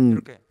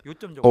obeying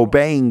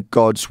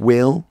God's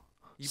will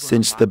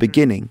since the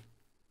beginning.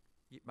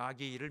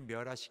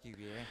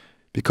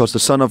 Because the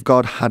Son of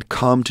God had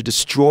come to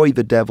destroy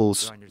the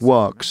devil's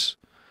works.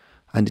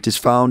 And it is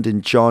found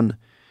in 1 John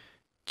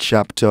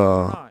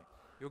chapter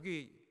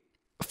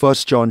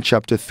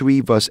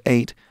 3, verse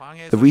 8.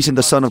 The reason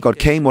the Son of God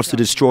came was to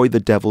destroy the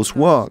devil's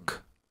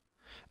work.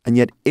 And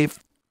yet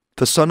if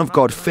the Son of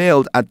God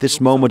failed at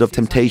this moment of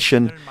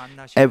temptation,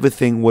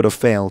 everything would have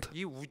failed.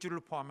 이 우주를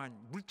포함한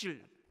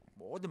물질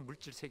모든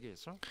물질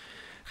세계에서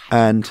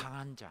And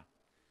강한 자,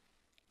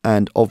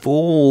 of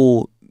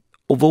all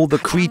the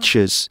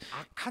creatures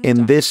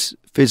in this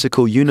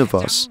physical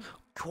universe,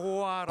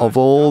 of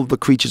all the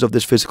creatures of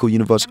this physical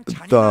universe,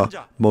 the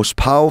most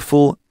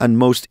powerful and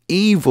most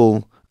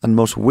evil and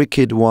most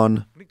wicked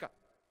one 그러니까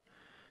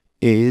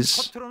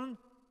is. 겉으로는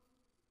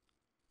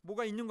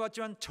뭐가 있는 것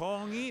같지만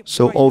정이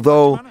So 뭐가 있는 것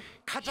although 같지만은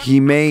가장 he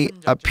may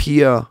악한 자죠.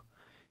 appear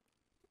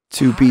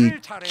to be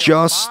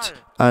just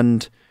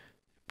and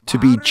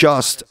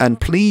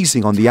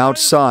pleasing on the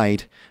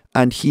outside,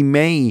 and he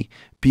may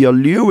be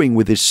alluring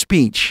with his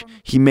speech,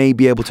 he may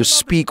be able to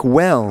speak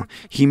well,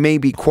 he may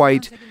be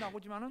quite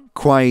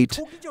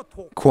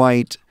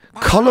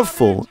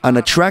colorful and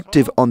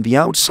attractive on the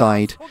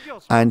outside,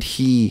 and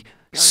he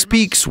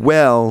speaks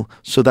well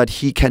so that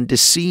he can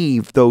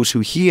deceive those who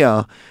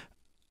hear,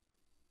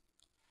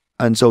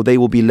 and so they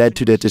will be led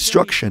to their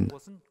destruction.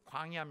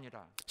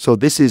 So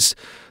this is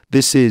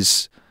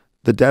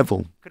the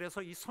devil.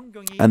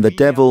 And the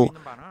devil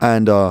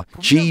and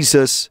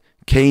Jesus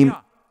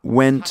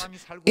went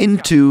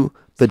into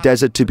the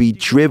desert to be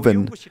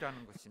driven,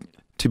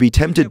 to be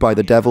tempted by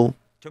the devil.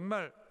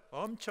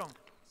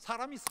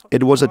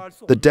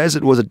 The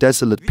desert was a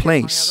desolate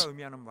place,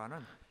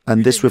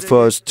 and this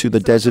refers to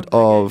the desert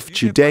of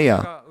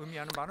Judea.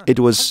 It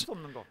was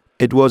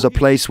a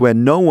place where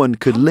no one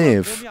could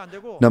live.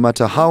 No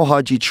matter how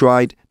hard you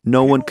tried,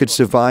 no one could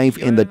survive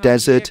in the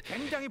desert.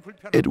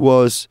 It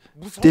was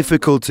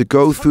difficult to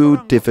go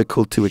through,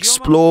 difficult to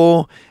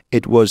explore.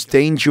 It was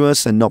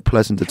dangerous and not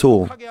pleasant at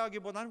all.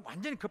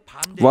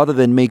 Rather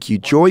than make you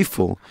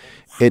joyful,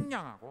 it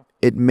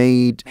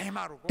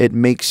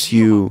makes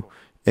you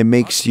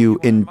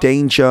in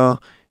danger.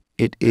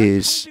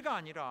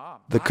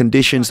 The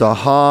conditions are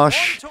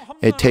harsh.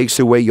 It takes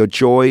away your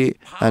joy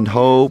and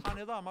hope.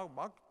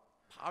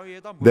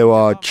 There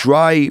are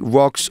dry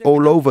rocks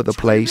all over the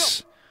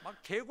place.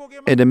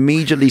 It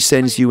immediately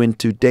sends you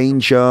into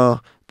danger.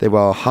 There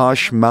are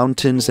harsh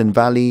mountains and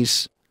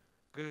valleys.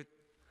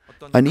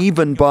 And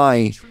even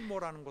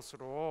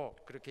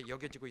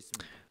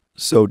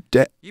so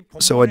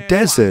a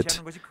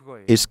desert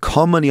is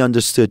commonly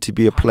understood to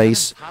be a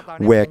place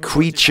where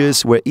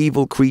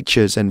evil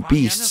creatures and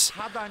beasts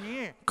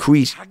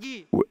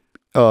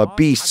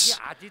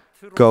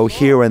go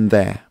here and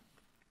there.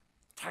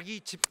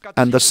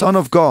 And the Son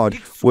of God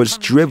was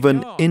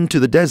driven into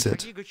the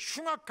desert.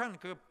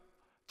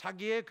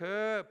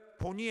 The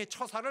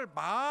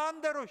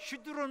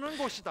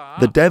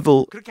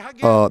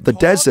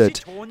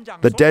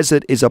desert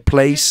is a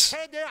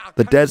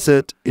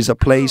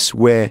place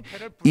where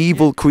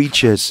evil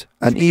creatures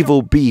and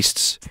evil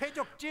beasts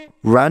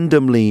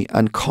randomly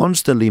and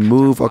constantly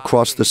move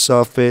across the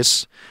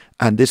surface,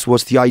 and this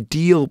was the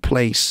ideal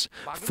place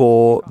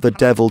for the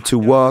devil to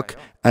work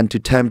and to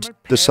tempt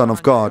the Son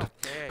of God.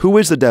 Who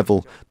is the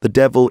devil? The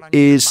devil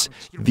is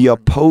the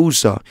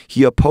opposer.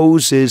 He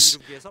opposes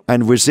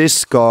and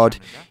resists God.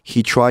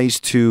 He tries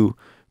to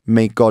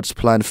make God's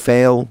plan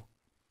fail.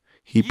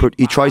 He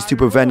tries to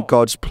prevent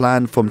God's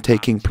plan from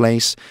taking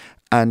place,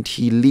 and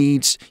he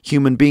leads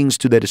human beings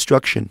to their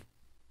destruction.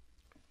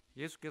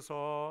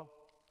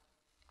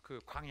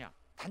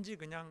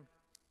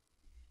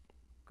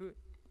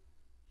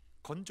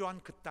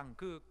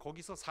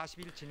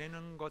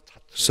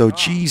 So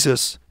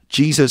Jesus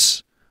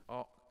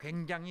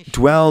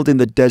dwelled in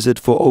the desert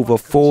for over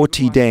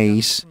 40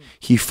 days.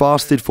 He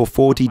fasted for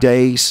 40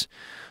 days,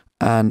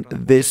 and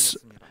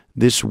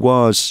it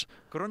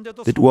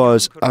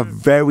was a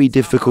very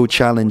difficult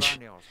challenge.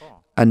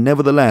 And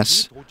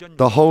nevertheless,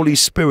 the Holy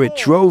Spirit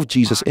drove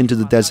Jesus into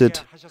the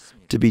desert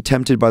to be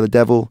tempted by the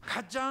devil.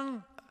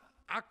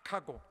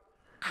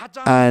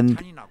 And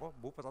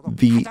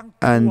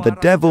the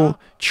devil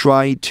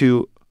tried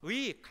to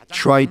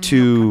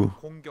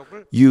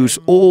use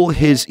all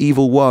his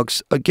evil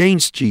works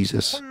against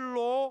Jesus.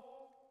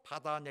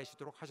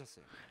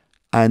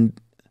 And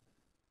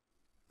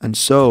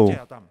so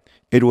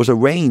it was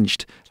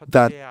arranged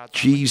that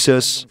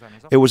Jesus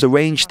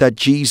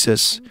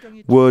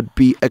would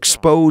be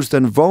exposed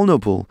and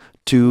vulnerable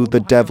to the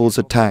devil's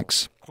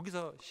attacks.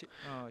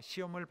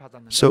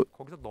 So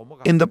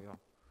in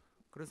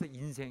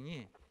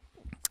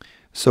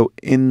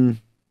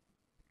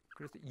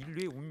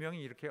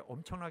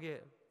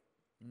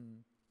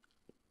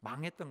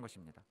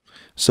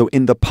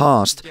the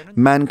past,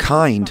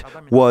 mankind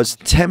was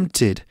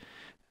tempted.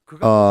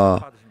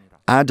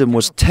 Adam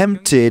was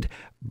tempted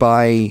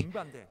by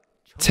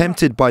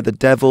the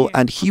devil,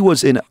 and he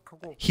was in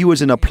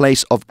a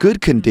place of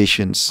good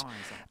conditions.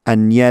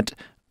 And yet,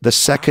 the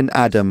second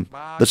Adam,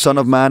 the Son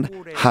of Man,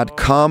 had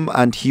come,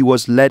 and he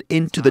was led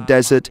into the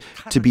desert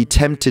to be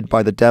tempted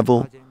by the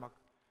devil.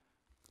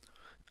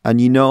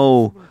 And you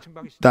know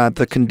that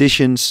the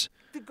conditions,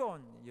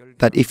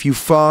 that if you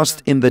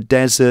fast in the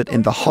desert,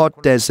 in the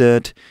hot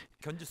desert,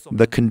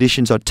 the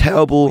conditions are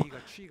terrible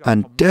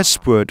and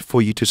desperate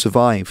for you to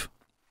survive.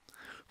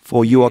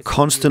 for you are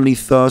constantly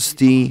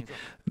thirsty.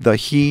 The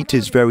heat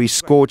is very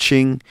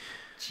scorching.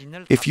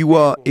 If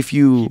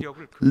you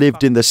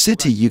lived in the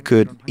city, you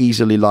could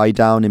easily lie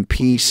down in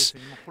peace,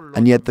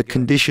 and yet the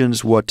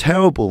conditions were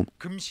terrible.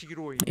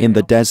 In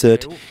the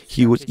desert,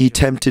 he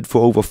tempted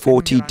for over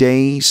 40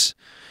 days.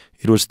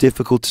 It was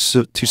difficult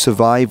to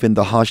survive in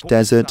the harsh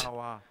desert.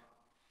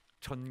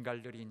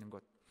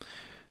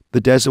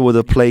 The desert was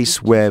a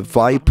place where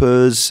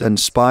vipers and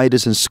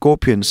spiders and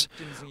scorpions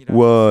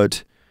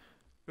would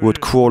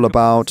crawl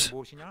about,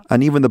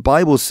 and even the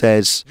Bible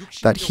says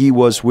that he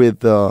was with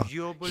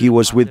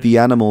the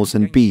animals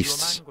and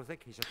beasts.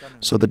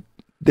 So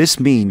this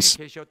means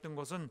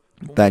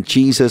that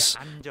Jesus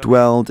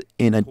dwelled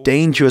in a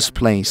dangerous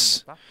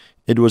place.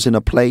 It was in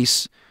a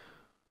place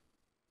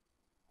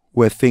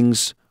where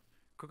it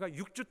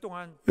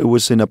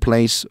was in a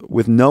place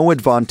with no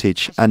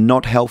advantage and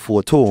not helpful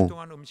at all.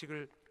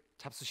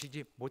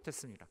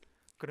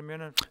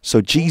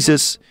 So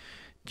Jesus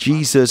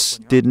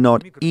did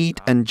not eat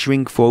and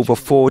drink for over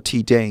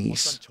 40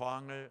 days.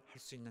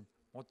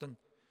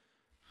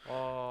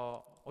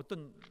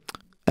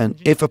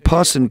 And if a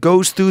person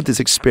goes through this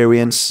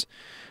experience,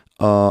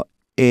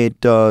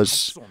 it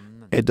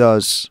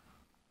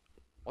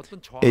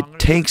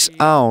takes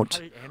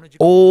out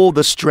all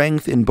the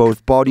strength in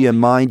both body and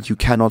mind. You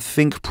cannot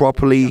think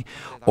properly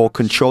or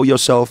control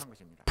yourself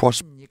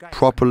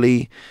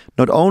properly.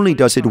 Not only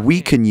does it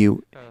weaken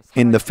you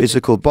in the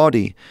physical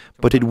body,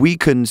 but it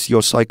weakens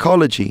your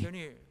psychology.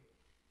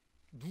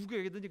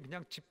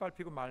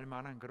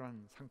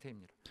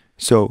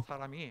 So,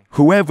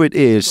 whoever it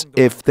is,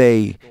 if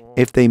they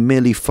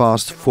merely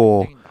fast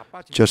for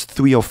just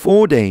 3 or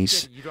 4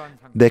 days,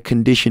 their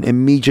condition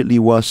immediately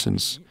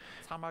worsens.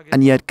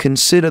 And yet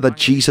consider that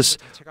Jesus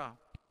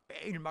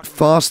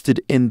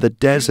fasted in the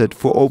desert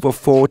for over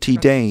 40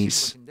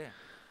 days.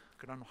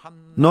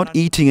 Not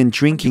eating and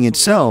drinking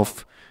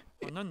itself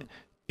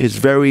is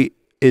very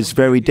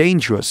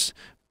dangerous.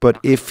 But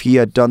if he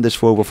had done this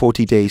for over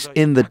 40 days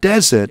in the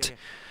desert,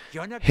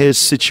 his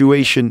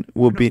situation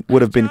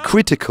would have been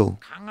critical.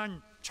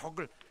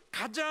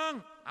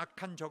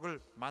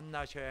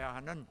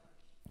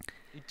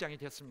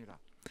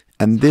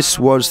 And this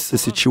was the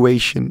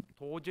situation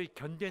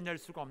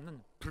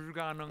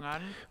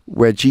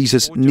where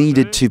Jesus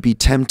needed to be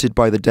tempted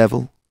by the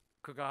devil.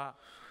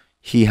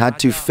 He had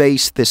to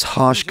face this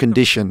harsh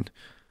condition.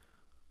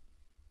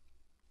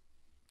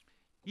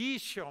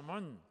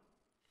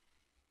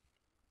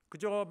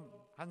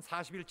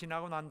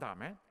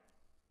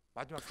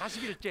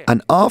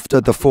 And after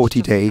the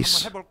 40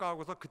 days,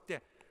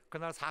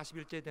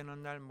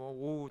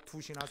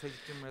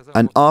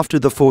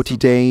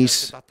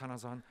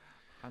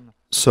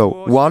 so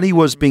while he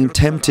was being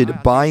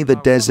tempted by the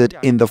desert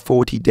in the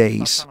 40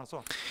 days,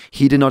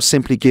 he did not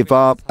simply give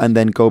up and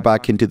then go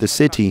back into the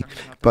city,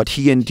 but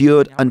he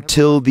endured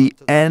until the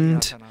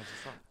end.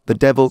 The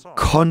devil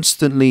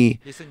constantly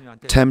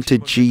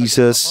tempted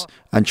Jesus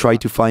and tried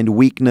to find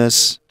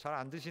weakness.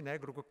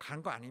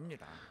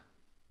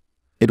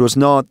 It was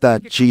not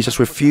that Jesus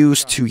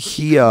refused to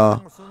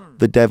hear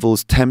the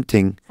devil's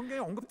tempting.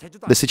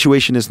 The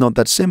situation is not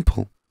that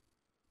simple.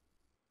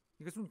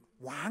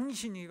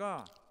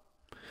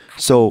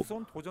 So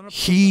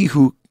he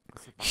who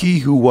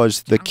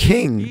was the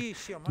king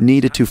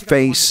needed to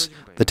face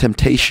the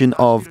temptation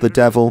of the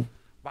devil.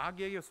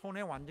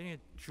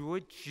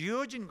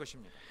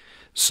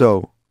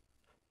 So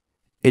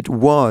it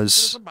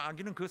was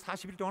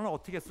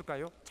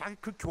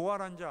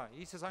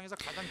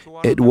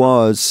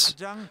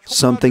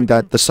something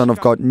that the Son of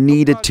God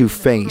needed to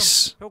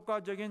face.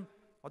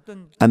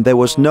 And there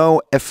was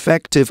no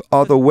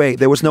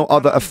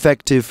other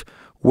effective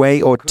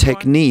way or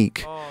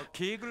technique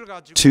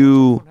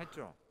to...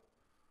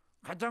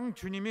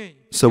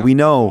 So we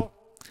know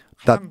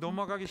that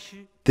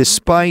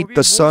despite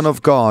the Son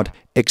of God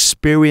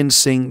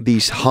experiencing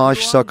these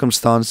harsh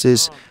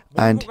circumstances,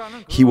 and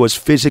he was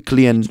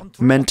physically and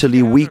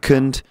mentally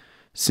weakened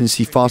since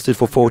he fasted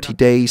for 40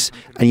 days,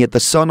 and yet the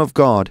Son of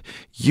God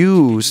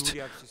used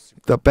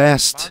the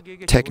best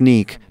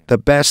technique, the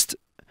best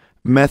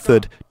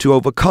method to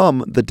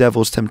overcome the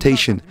devil's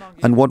temptation.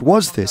 And what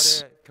was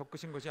this?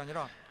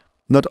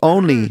 Not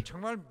only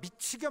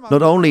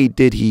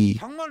did he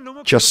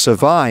just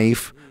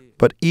survive,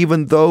 but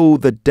even though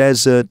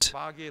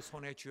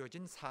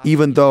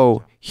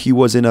he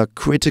was in a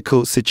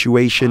critical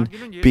situation,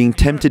 being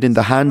tempted in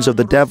the hands of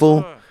the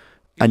devil,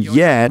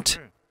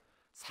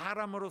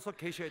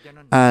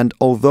 and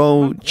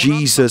although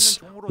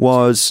Jesus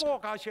was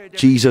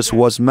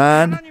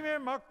man,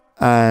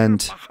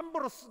 and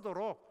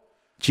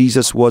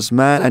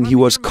he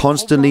was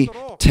constantly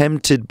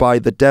tempted by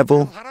the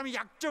devil,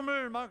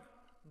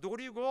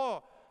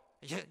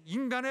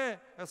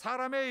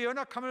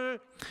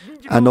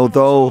 and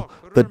although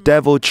the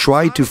devil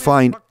tried to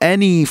find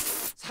any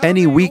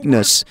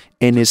weakness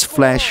in his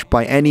flesh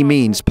by any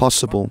means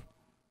possible,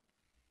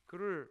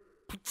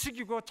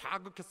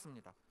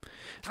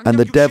 and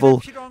the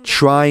devil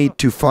tried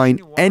to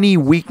find any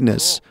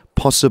weakness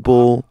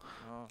possible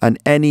and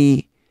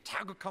any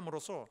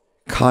자극함으로써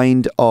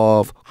kind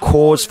of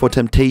cause for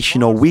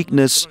temptation or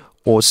weakness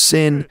or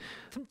sin,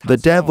 the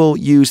devil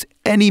used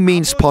any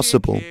means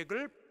possible.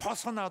 계획을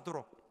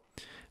벗어나도록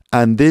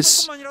And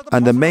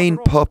the main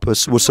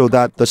purpose was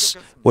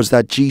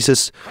that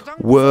Jesus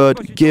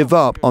would give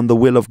up on the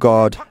will of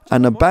God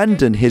and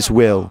abandon his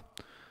will.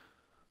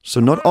 So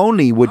not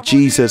only would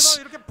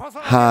Jesus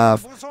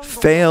have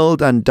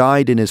failed and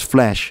died in his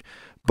flesh,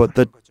 but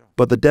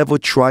the devil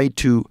tried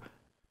to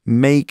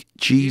make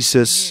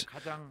Jesus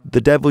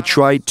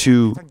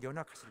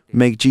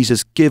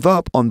give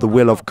up on the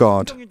will of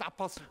God.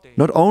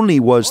 Not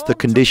only was the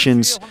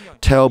conditions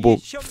terrible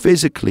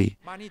physically,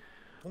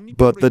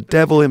 but the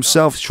devil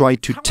himself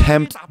tried to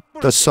tempt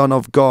the Son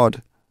of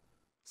God.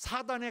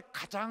 사단의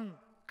가장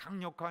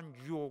강력한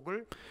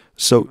유혹을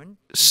So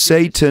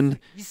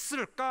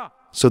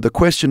the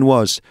question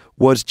was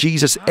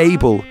Jesus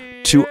able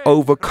to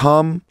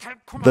overcome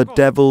the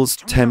devil's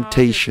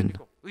temptation?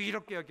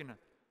 의롭게 여기는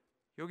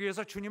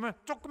여기에서 주님을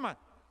조금만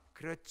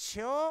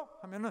그렇죠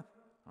하면은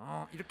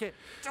이렇게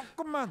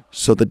조금만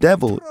So the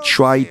devil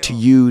tried to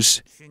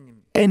use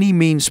any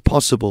means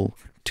possible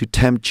to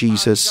tempt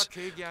Jesus.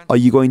 Are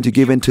you going to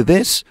give in to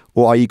this,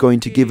 or are you going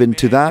to give in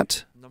to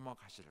that?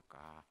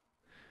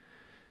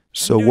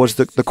 So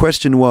the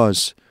question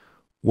was,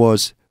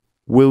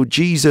 will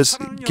Jesus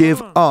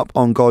give up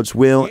on God's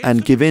will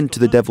and give in to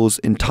the devil's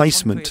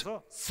enticement?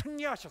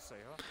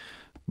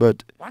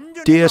 But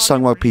dear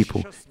Sangwak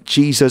people,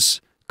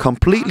 Jesus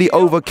completely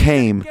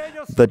overcame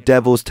the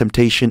devil's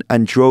temptation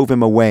and drove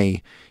him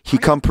away. He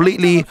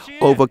completely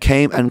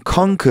overcame and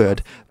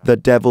conquered the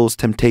devil's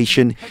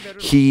temptation.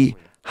 He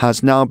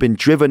has now been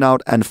driven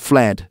out and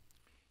fled.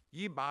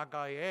 And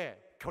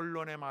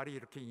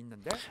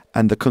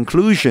the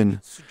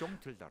conclusion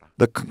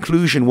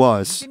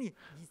was,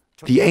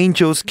 the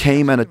angels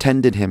came and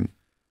attended him.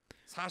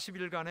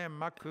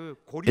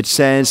 It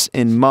says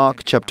in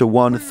Mark chapter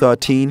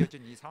 1:13,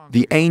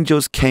 the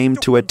angels came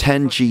to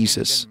attend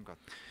Jesus.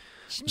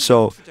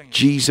 So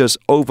Jesus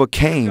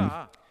overcame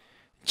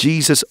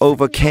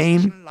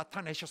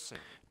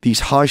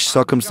these harsh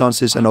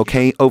circumstances and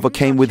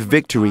overcame with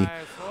victory.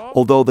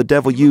 Although the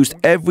devil used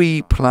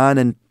every plan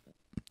and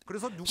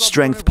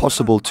strength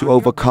possible to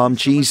overcome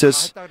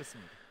Jesus.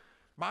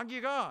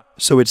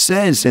 So it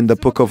says in the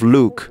book of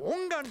Luke,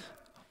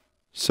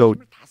 so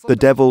the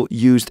devil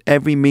used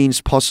every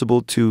means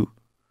possible to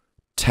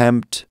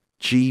tempt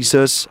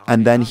Jesus,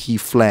 and then he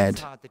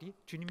fled.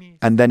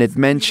 And then it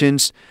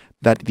mentions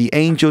that the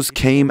angels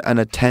came and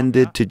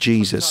attended to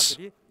Jesus.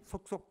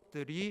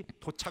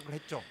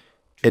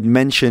 It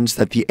mentions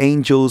that the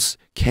angels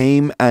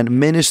came and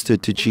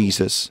ministered to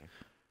Jesus.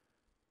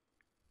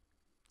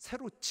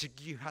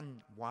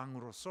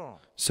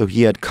 So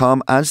he had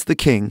come as the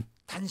king.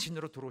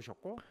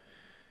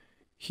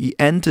 He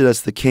entered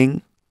as the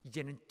king.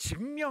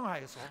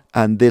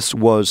 And this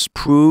was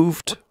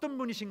proved.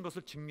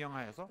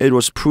 It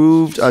was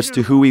proved as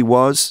to who he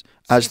was,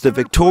 as the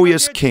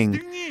victorious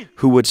king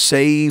who would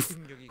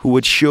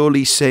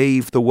surely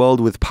save the world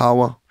with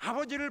power.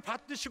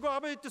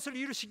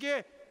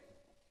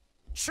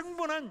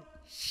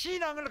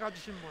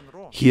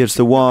 He is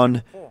the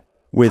one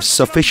with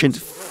sufficient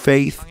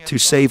faith to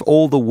save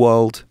all the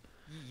world,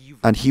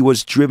 and he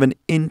was driven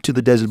into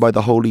the desert by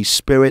the Holy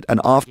Spirit,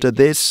 and after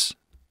this,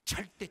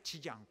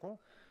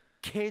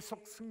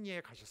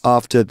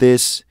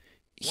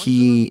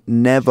 he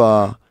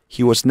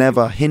was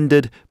never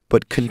hindered,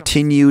 but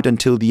continued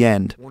until the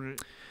end.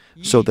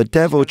 So the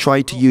devil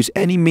tried to use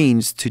any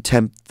means to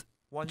tempt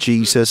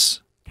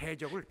Jesus.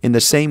 In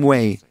the same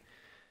way,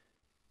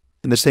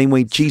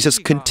 Jesus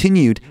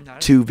continued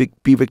to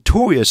be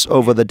victorious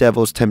over the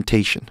devil's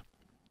temptation.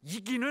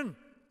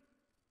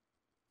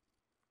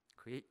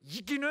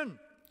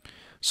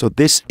 So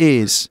this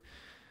is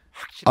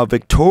a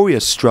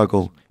victorious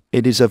struggle.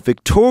 It is a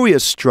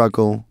victorious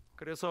struggle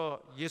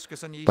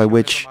by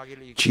which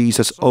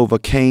Jesus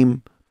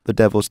overcame the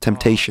devil's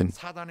temptation.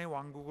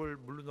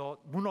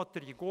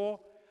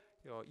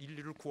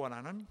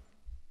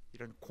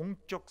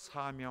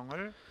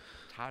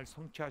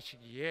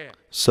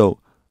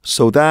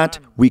 So that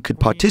we could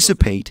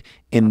participate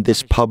in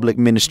this public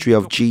ministry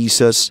of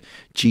Jesus,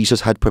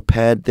 Jesus had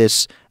prepared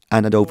this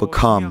and had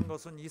overcome.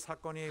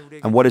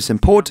 And what is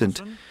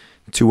important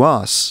to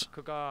us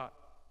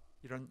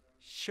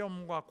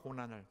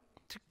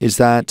is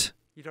that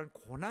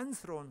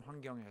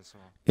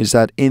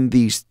in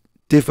these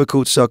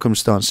difficult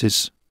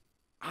circumstances,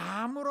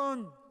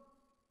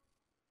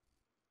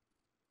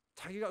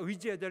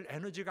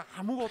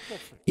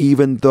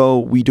 even though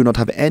we do not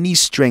have any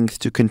strength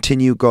to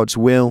continue God's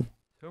will,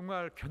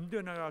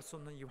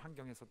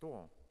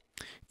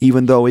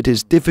 even though it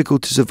is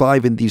difficult to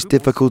survive in these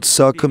difficult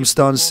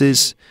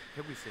circumstances,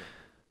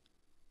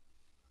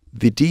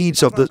 the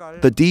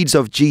deeds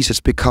of Jesus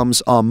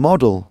becomes our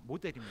model.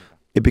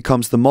 It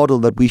becomes the model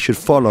that we should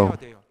follow.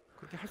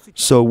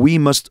 So we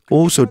must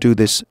also do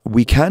this.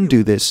 We can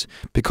do this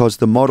because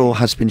the model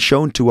has been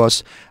shown to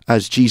us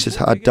as Jesus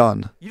had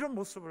done.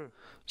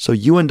 So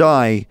you and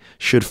I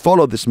should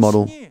follow this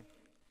model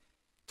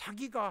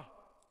자기가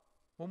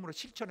몸으로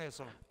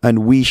실천해서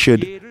And we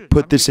should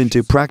put this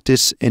into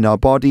practice in our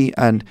body,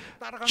 and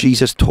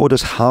Jesus taught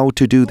us how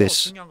to do 또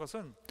this. 중요한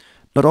것은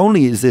Not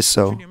only is this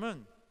so,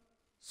 주님은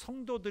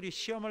성도들이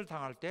시험을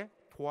당할 때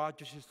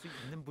도와주실 수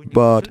있는 분인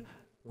but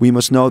것을 we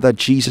must know that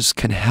Jesus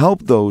can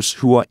help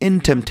those who are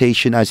in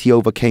temptation as he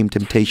overcame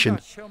temptation.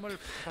 시험을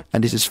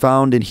And this is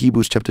found in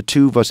Hebrews chapter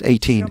 2, verse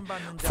 18.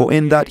 For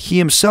in that he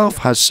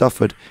himself has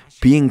suffered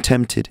being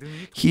tempted,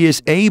 he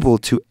is able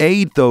to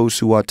aid those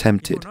who are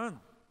tempted.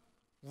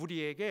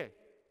 우리에게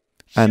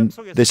And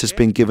this has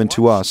been given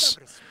to us.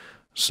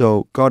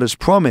 So God has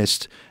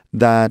promised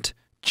that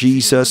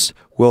Jesus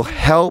will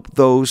help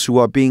those who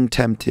are being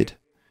tempted,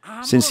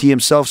 since he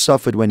himself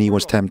suffered when he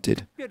was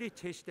tempted. 특별히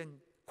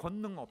제시된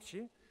권능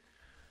없이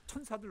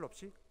천사들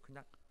없이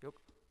그냥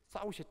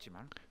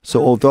싸우셨지만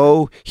So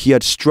although he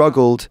had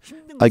struggled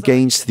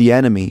against the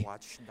enemy,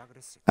 도와주신다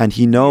그랬어요. and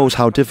he knows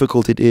how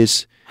difficult it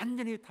is,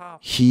 완전히 다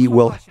he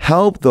will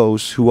help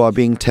those who are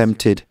being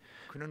tempted.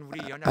 그는 우리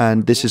연약함을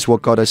And this is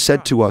what God has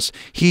said to us.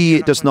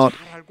 He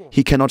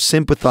cannot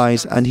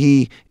sympathize, and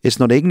he is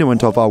not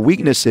ignorant of our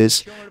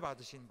weaknesses, 시험을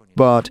받으신 분이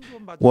but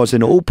was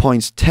in all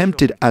points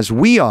tempted as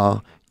we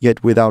are,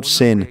 yet without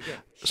sin.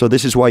 So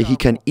this is why he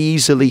can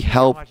easily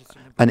help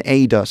and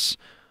aid us,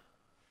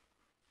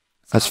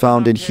 as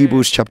found in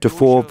Hebrews chapter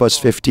 4, verse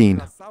 15.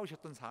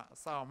 싸우셨던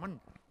싸움은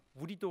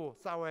우리도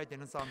싸워야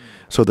되는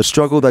싸움입니다. So the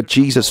struggle that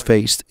Jesus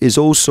faced is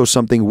also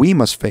something we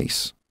must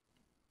face.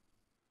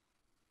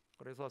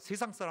 그래서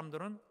세상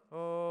사람들은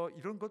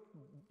이런 것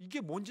이게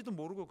뭔지도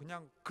모르고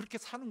그냥 그렇게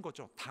사는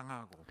거죠.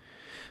 당하고.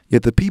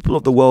 Yet the people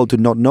of the world do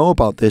not know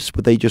about this,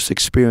 but they just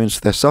experience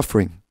their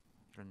suffering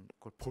이런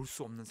걸 볼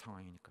수 없는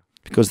상황이니까.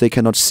 because they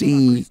cannot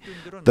see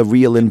the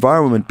real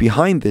environment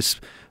behind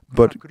this.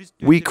 But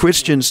we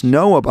Christians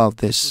know about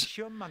this,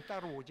 시험만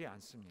따라오지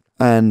않습니다.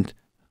 and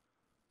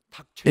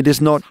it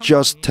is not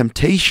just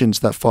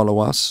temptations that follow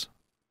us,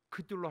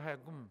 그들로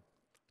하여금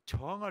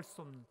저항할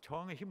수 없는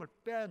저항의 힘을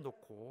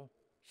빼놓고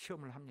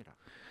시험을 합니다.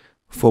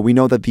 for we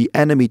know that the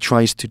enemy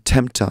tries to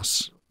tempt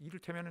us.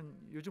 이를테면은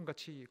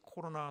요즘같이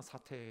코로나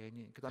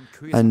사태니 그다음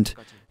교회 And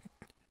사태까지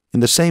in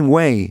the same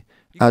way,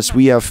 as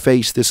we have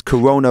faced this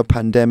corona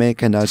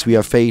pandemic, and as we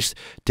have faced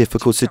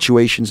difficult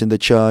situations in the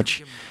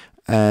church,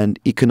 and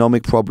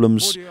economic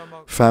problems,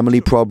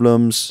 family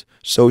problems,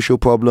 social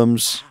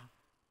problems,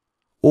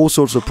 all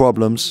sorts of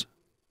problems,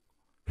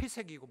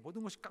 회색이고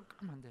모든 것이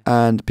깜깜한데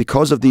and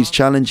because of these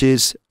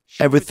challenges,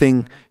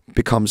 everything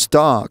becomes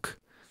dark.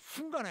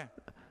 순간에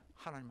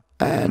하나님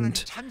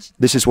And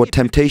this is what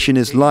temptation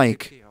is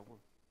like.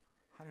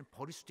 하나님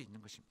버릴 수도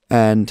있는 것입니다.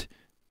 And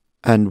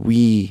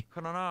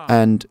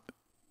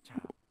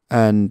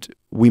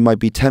we might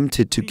be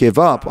tempted to give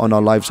up on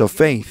our lives of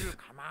faith.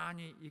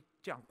 가만히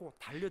있지 않고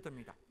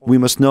달려듭니다. We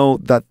must know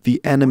that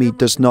the enemy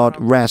does not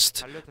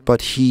rest,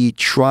 but he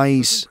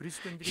tries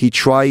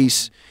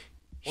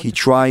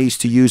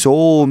to use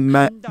all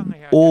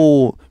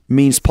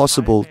means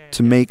possible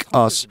to make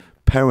us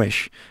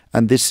perish.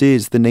 And this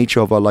is the nature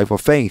of our life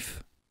of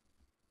faith.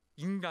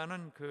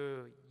 인간은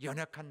그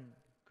연약한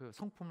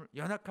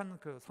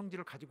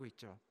성질을 가지고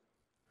있죠.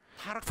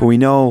 For we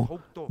know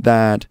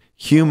that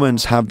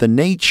humans have the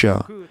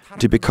nature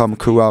to become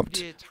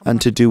corrupt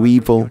and to do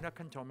evil.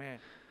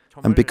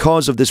 And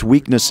because of this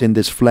weakness in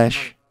this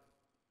flesh,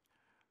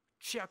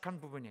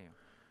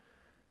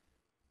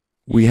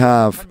 we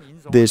have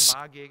this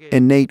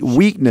innate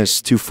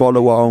weakness to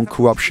follow our own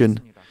corruption.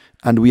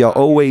 And we are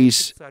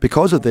always,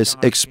 because of this,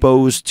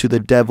 exposed to the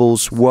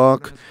devil's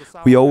work.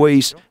 We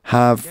always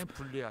have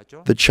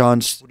the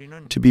chance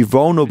to be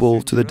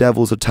vulnerable to the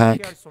devil's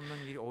attack.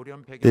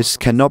 This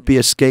cannot be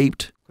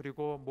escaped,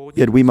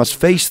 yet we must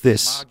face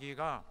this.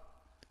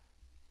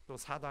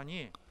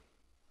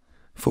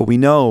 For we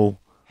know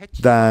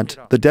that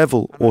the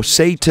devil or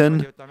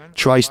Satan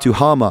tries to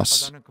harm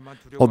us.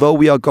 Although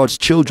we are God's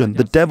children,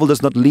 the devil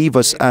does not leave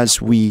us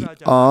as we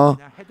are,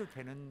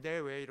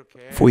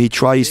 for he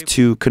tries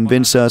to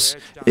convince us,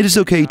 it is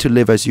okay to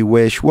live as you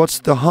wish, what's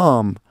the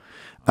harm?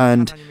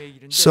 And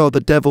so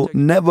the devil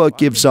never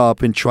gives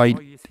up in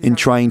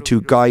trying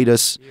to guide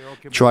us,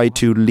 try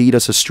to lead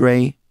us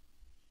astray.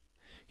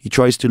 He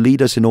tries to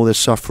lead us in all this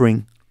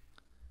suffering.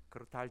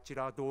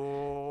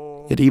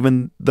 Yet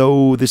even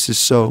though this is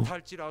so,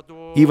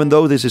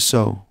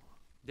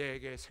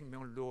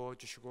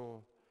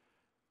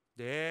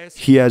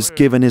 he has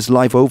given his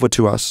life over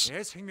to us.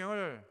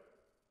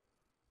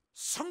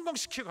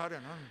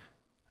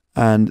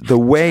 And the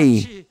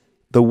way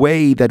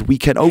that we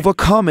can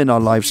overcome in our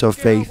lives of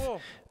faith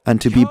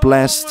and to be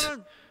blessed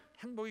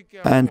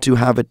and to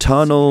have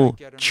eternal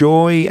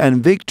joy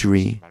and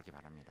victory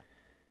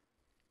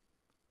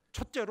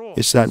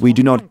is that we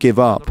do not give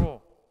up.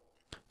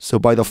 So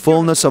by the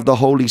fullness of the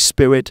Holy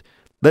Spirit,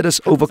 let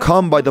us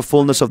overcome by the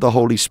fullness of the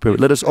Holy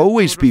Spirit. Let us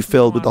always be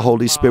filled with the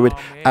Holy Spirit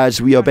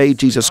as we obey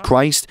Jesus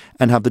Christ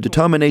and have the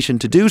determination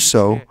to do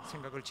so.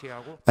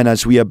 And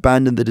as we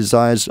abandon the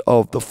desires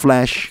of the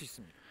flesh,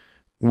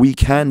 we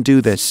can do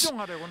this.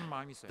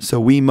 So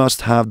we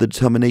must have the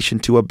determination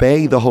to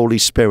obey the Holy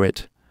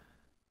Spirit.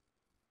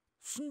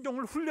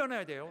 순종을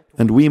훈련해야 돼요.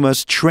 And we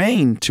must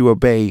train to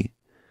obey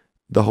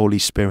the Holy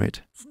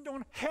Spirit.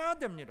 순종은 해야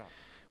됩니다.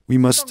 We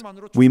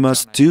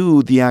must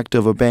do the act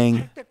of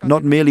obeying,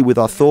 not merely with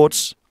our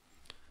thoughts.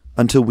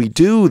 Until we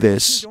do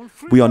this,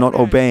 we are not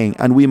obeying,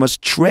 and we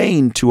must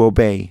train to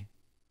obey.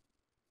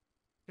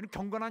 이런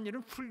경건한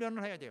일은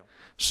훈련을 해야 돼요.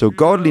 So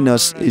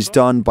godliness is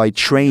done by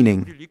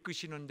training. 우리를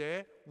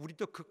이끄시는데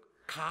우리도 그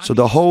So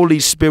the Holy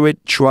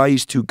Spirit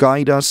tries to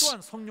guide us.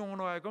 또한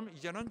성령으로 하여금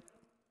이제는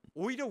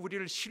오히려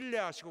우리를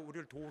신뢰하시고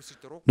우리를 도울 수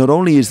있도록 Not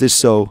only is this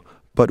so,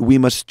 but we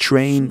must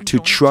train to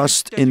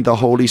trust in the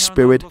Holy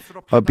Spirit.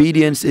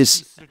 Obedience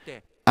is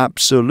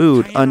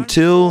absolute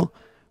until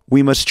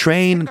we must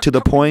train to the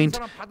point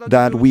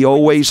that we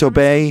always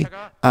obey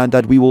and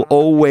that we will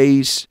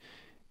always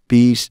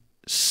be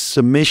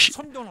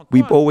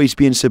always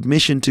be in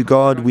submission to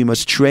God. We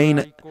must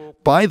train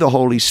by the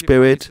Holy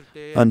Spirit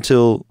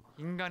until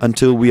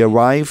we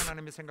arrive,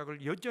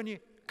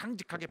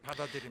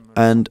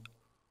 and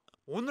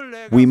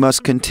we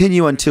must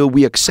continue until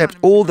we accept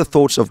all the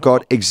thoughts of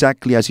God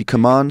exactly as He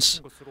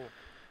commands,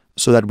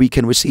 so that we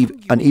can receive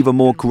an even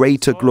more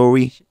greater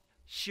glory.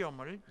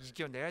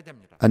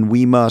 And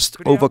we must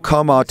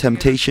overcome our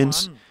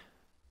temptations.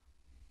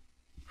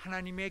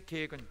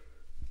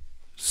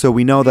 So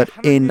we know that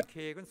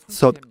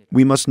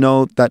we must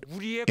know that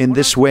in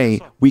this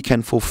way we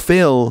can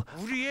fulfill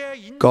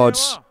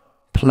God's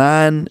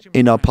plan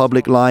in our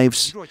public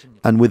lives,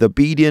 and with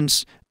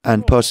obedience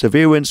and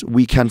perseverance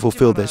we can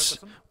fulfill this.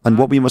 And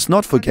what we must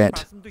not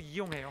forget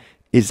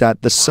is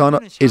that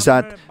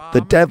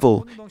the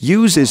devil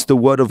uses the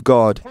word of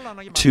God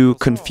to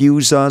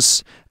confuse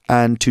us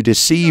and to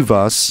deceive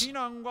us.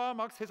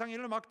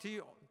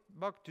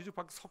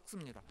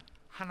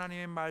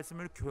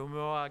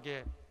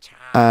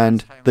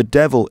 And the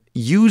devil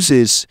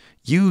uses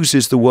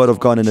the word of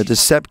God in a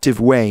deceptive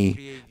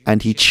way,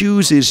 and he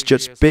chooses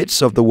just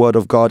bits of the word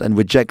of God and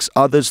rejects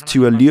others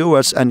to allure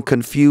us and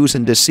confuse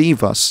and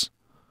deceive us.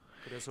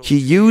 He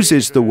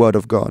uses the word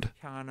of God,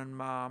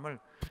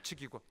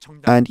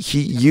 and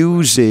he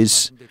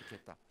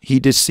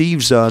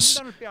deceives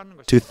us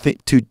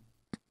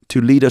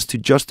to lead us to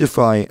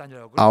justify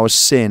our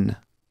sin.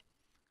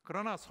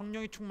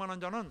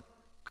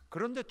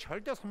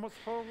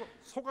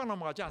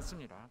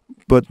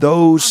 But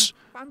those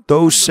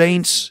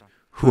saints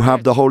who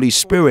have the Holy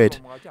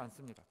Spirit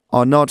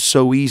do not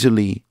so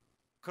easily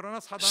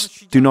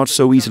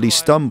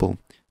stumble.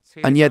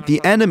 And yet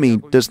the enemy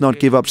does not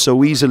give up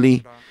so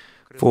easily,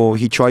 for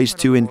he tries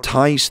to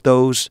entice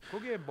those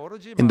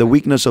in the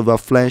weakness of our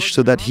flesh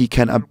so that he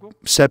can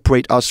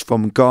separate us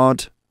from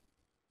God.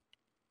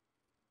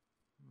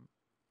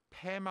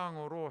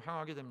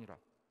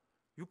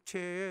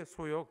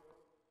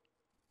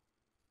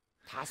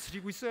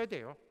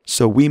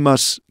 So we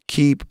must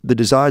keep the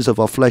desires of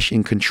our flesh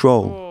in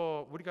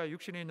control.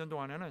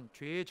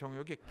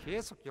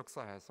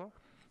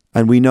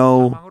 And we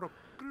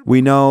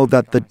know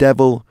that the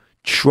devil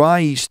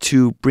tries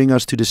to bring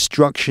us to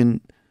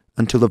destruction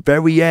until the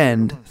very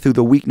end through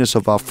the weakness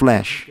of our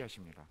flesh.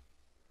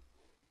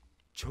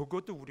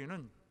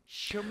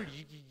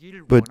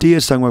 But dear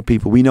Sangwak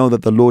people, we know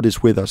that the Lord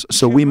is with us,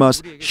 so we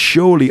must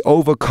surely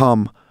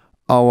overcome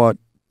our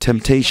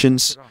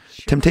temptations.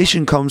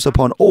 Temptation comes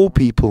upon all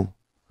people,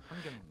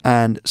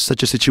 and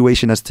such a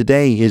situation as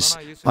today is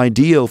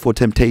ideal for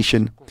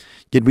temptation.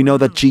 Yet we know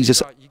that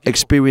Jesus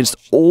experienced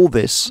all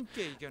this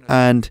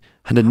and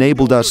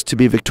enabled us to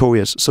be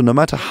victorious. So no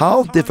matter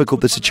how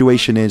difficult the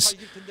situation is,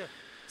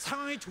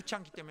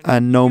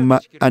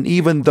 and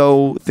even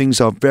though things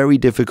are very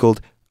difficult,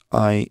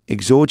 I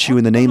exhort you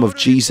in the name of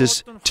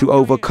Jesus to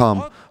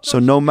overcome. So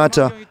no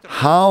matter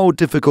how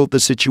difficult the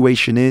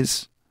situation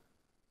is,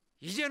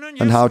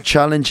 and how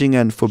challenging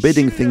and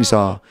forbidding things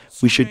are,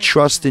 we should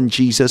trust in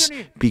Jesus,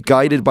 be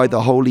guided by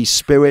the Holy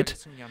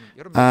Spirit,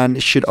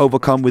 and should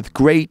overcome with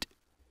great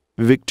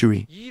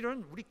victory.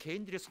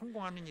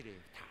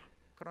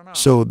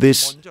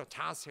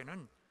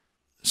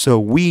 So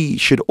we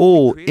should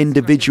all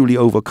individually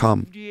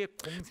overcome,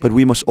 but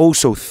we must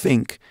also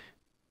think,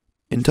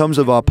 in terms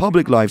of our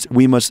public lives,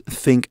 we must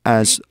think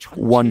as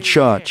one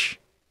church.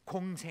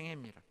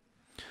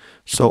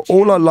 So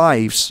all our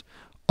lives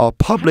are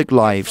public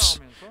lives,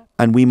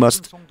 and we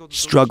must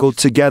struggle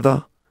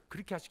together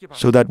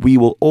so that we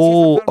will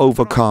all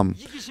overcome.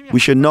 We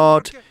should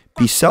not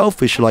be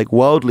selfish like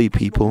worldly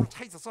people.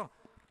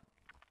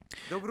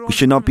 We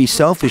should not be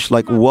selfish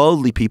like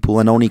worldly people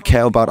and only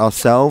care about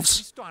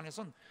ourselves.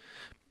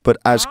 But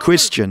as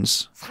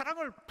Christians,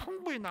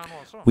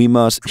 we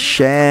must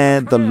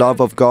share the love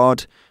of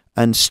God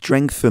and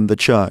strengthen the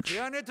church.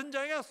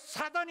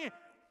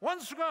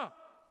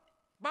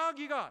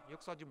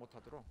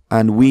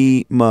 And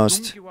we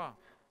must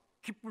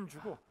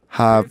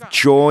have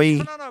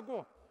joy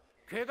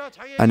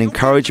and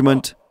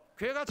encouragement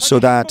so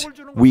that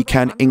we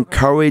can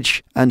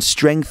encourage and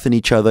strengthen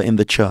each other in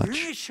the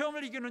church.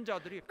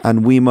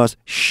 And we must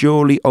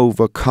surely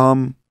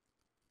overcome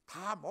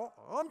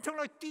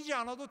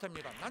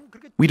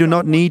We do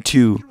not need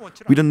to.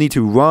 We don't need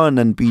to run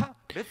and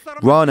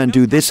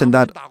do this and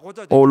that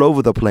all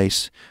over the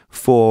place.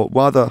 For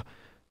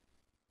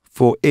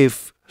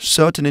if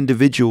certain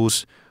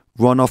individuals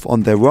run off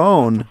on their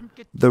own,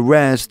 the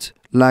rest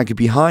lag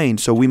behind.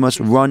 So we must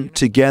run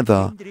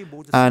together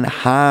and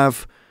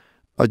have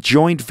a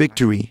joint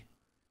victory.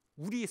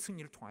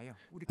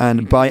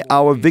 And by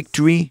our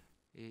victory,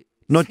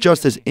 not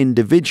just as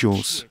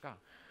individuals,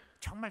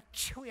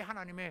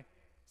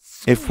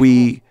 if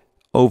we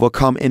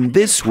overcome in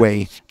this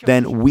way,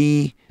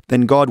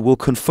 then God will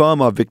confirm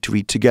our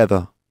victory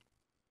together.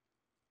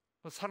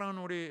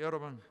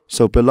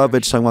 So,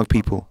 beloved Sangwak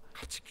people,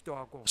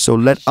 so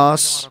let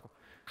us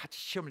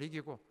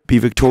be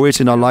victorious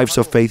in our lives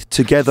of faith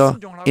together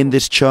in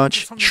this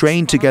church,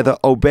 train together,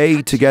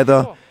 obey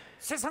together,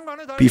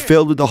 be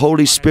filled with the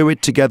Holy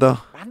Spirit together,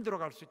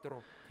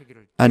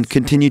 and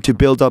continue to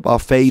build up our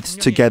faiths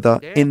together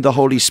in the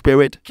Holy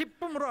Spirit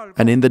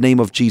and in the name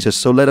of Jesus.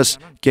 So let us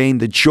gain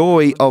the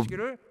joy of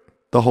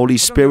the Holy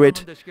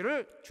Spirit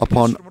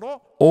upon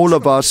all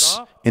of us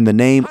in the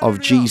name of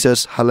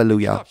Jesus.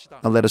 Hallelujah.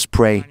 Now let us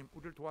pray.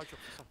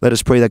 Let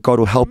us pray that God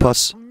will help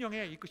us.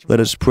 Let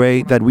us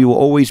pray that we will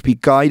always be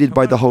guided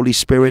by the Holy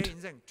Spirit.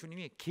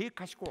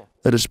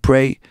 Let us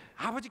pray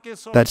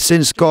that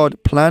since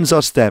God plans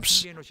our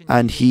steps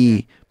and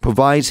He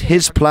provides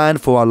His plan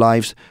for our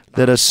lives,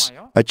 let us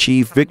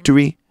achieve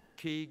victory.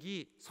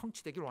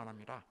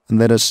 And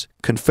let us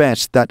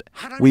confess that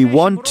we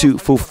want to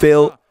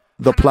fulfill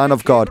the plan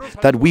of God,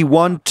 that we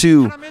want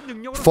to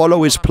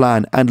follow His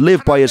plan and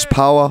live by His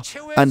power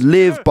and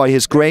live by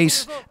His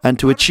grace and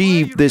to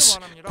achieve this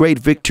great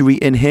victory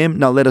in Him.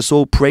 Now let us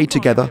all pray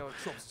together.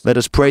 Let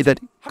us pray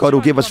that God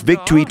will give us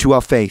victory to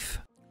our faith.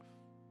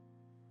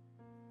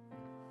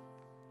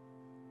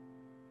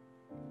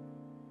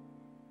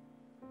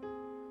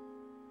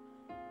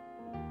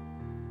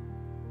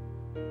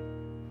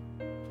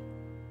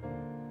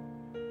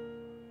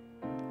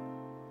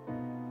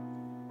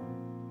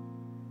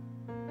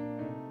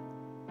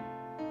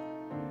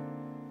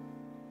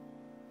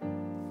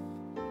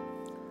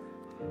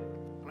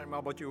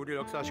 아버지, 우리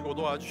역사하시고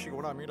도와주시기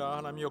원합니다.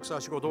 하나님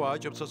역사하시고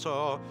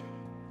도와주옵소서.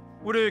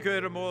 우리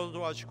교회를 모두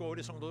도와주시고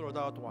우리 성도들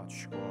다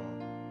도와주시고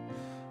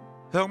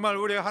정말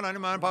우리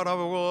하나님만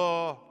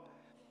바라보고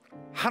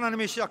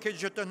하나님이 시작해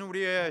주셨던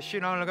우리의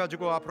신앙을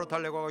가지고 앞으로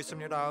달려가고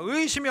있습니다.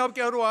 의심이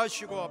없게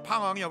도와주시고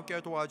방황이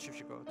없게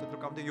도와주시고 그들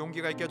가운데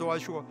용기가 있게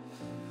도와주시고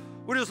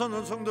우리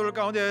성도들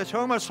가운데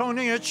정말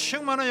성령의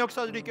충만한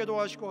역사들이 있게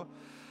도와주시고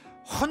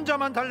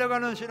혼자만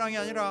달려가는 신앙이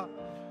아니라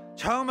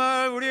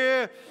정말 우리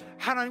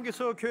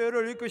하나님께서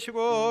교회를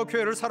이끄시고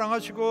교회를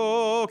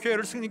사랑하시고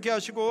교회를 승리케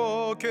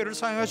하시고 교회를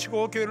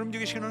사용하시고 교회를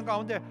움직이시는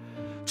가운데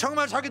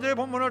정말 자기들의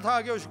본분을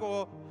다하게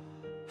하시고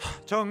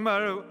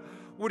정말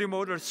우리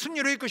모두를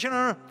승리로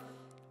이끄시는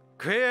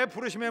그의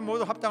부르심에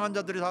모두 합당한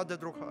자들이 다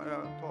되도록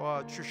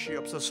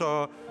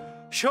도와주시옵소서.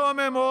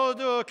 시험에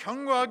모두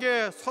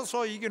견고하게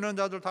서서 이기는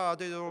자들 다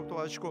되도록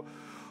도와주시고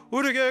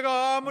우리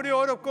교회가 아무리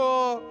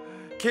어렵고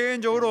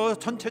개인적으로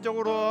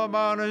전체적으로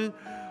많은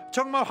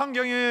정말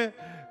환경이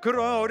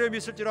그런 어려움이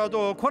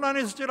있을지라도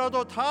고난이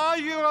있을지라도 다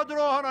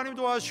이겨가도록 하나님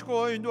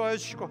도와주시고 인도하여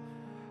주시고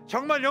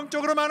정말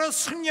영적으로 많은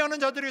승리하는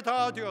자들이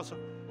다 되어서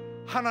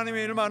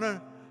하나님의 일만은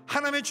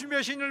하나님의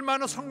준비하신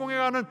일만은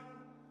성공해가는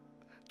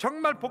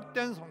정말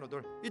복된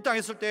성도들 이 땅에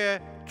있을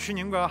때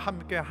주님과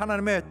함께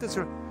하나님의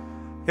뜻을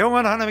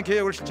영원한 하나님의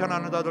계획을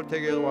실천하는 자들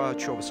되게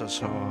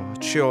도와주옵소서.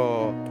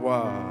 주여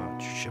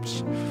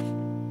도와주시옵소서.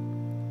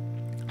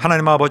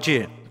 하나님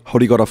아버지,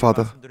 Holy God our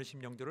Father,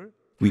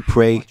 we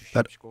pray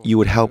that you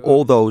would help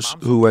all those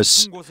who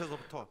has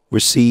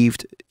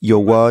received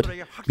your word.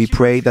 We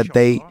pray that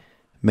they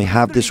may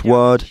have this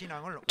word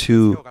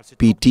to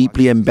be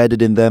deeply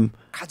embedded in them,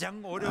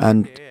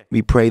 and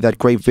we pray that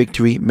great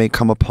victory may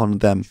come upon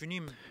them.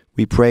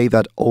 We pray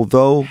that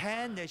although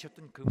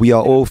we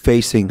are all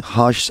facing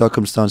harsh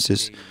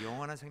circumstances,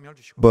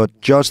 but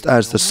just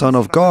as the Son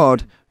of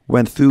God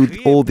went through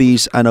all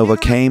these and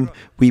overcame,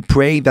 we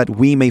pray that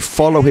we may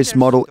follow His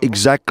model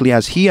exactly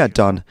as He had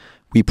done.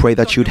 We pray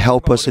that you'd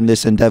help us in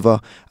this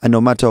endeavor, and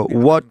no matter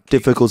what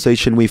difficult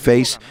situation we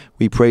face,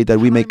 we pray that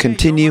we may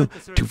continue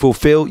to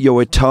fulfill your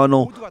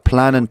eternal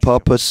plan and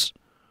purpose.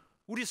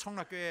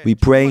 We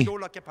pray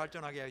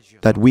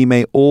that we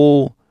may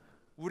all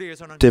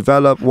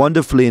develop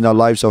wonderfully in our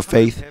lives of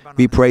faith.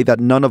 We pray that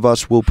none of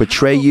us will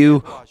betray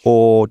you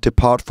or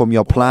depart from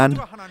your plan.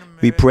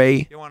 We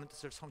pray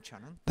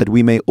that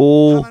we may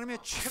all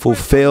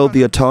fulfill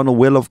the eternal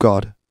will of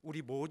God.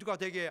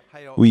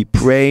 We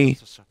pray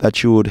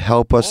that you would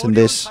help us in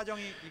this,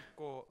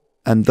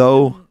 and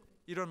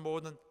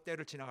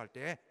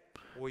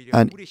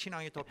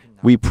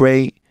we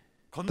pray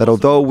that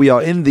although we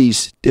are in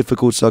these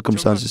difficult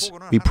circumstances,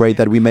 we pray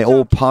that we may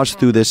all pass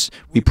through this.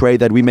 We pray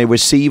that we may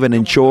receive and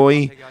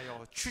enjoy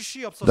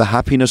the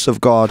happiness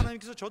of God.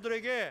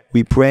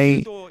 We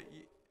pray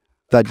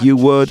that you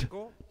would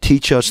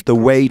teach us the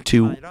way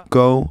to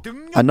go.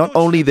 And not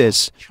only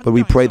this, but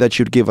we pray that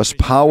you'd give us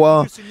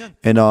power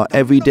in our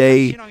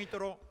everyday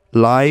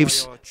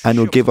lives and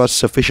will give us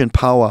sufficient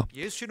power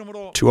예수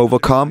이름으로 to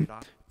overcome.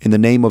 In the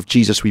name of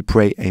Jesus we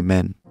pray,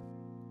 amen.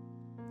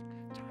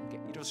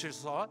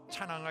 일어서서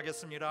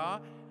찬양하겠습니다.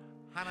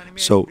 하나님의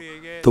So,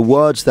 우리에게 the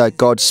words that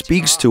God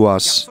speaks to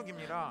us,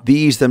 약속입니다.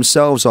 these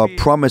themselves are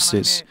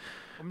promises.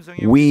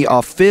 We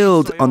are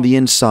filled on the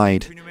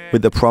inside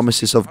with the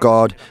promises of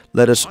God.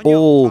 Let us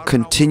all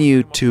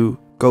continue to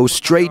go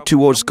straight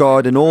towards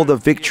God in all the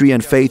victory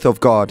and faith of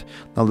God.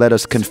 Now let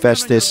us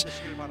confess this,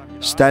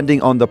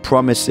 standing on the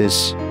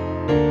promises.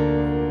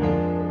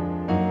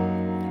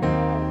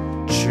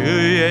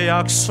 주의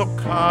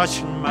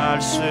약속하신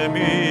말씀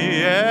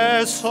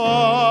위에서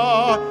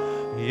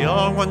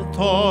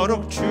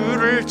영원토록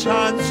주를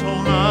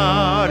찬송하리라.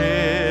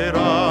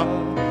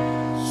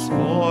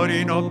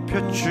 소리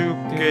높여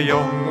주께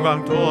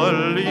영광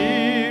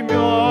돌리며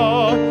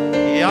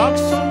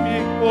약속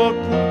믿고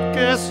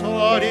굳게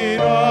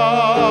서리라.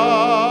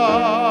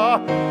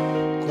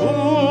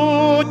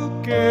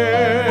 굳게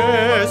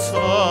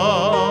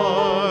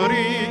서리.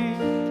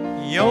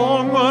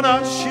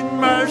 영원하신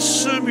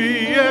말씀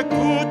위에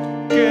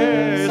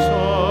굳게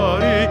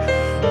서리.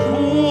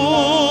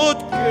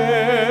 굳게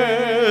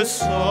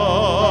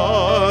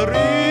서리.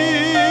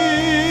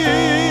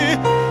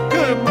 그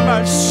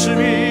말씀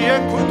위에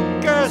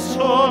굳게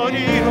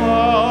서리라.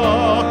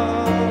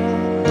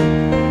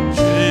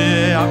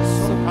 주의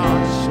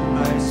약속하신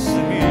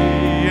말씀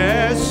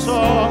위에서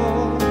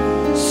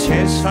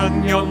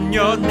세상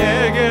염려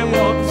내게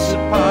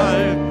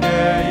모습할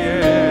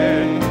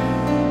때에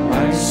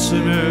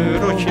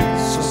말씀으로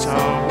힘써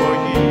싸워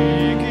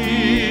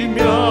이기며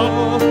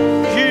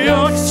그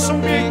약속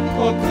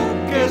믿고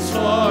굳게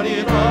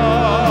서리라.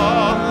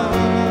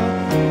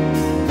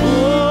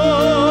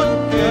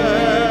 굳게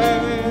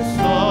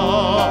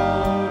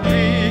서리.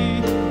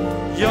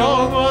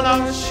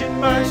 영원하신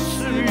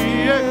말씀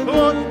위에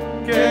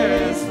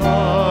굳게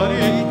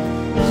서리.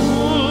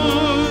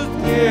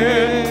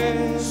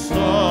 굳게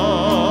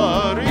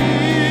서리.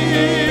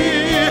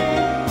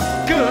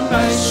 그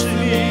말씀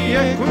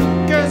위에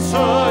굳게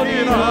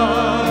서리라.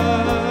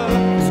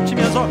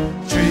 치면서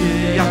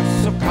주의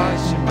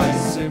약속하신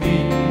말씀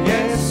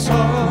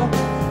위에서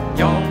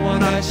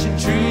영원하신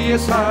주의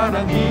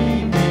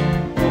사랑이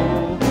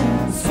믿고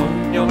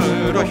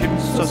성령으로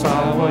힘써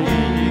싸워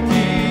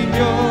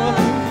이기며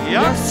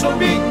약속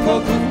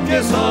믿고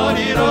굳게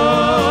서리라.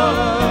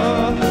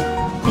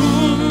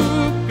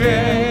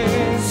 굳게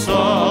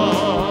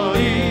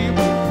서리.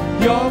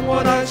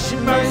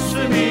 영원하신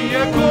말씀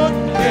위에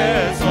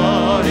굳게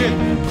서리.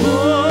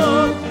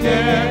 굳게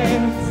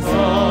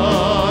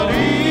서리.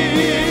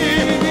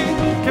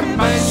 그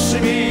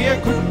말씀 위에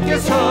굳게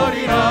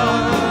서리라.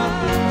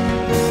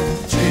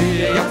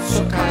 주의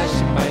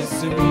약속하신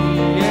말씀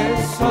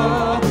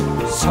위에서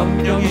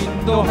성령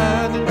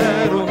인도하는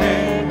대로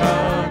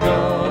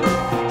행하며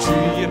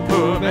주의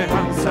품에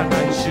항상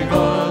안식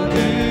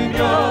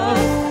얻으며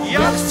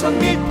약속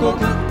믿고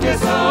굳게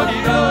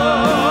서리라.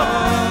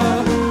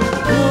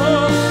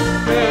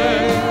 굳게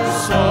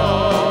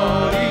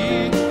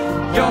서리.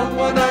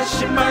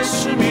 영원하신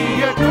말씀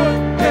위에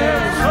굳게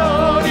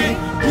서리.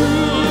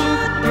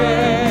 굳게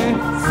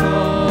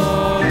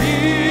서리.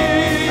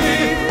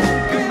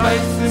 그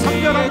말씀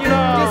위에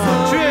굳게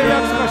서리.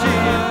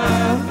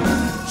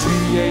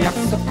 주의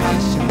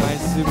약속하신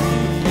말씀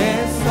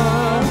위에서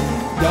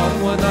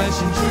영원하신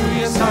주의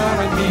사랑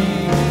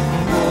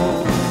믿고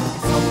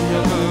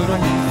성령으로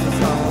힘써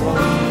싸워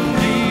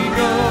이기며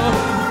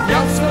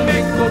약속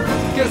믿고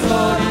굳게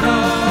서리라.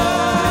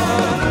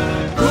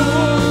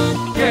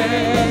 굳게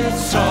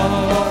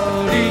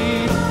서리.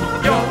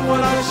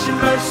 영원하신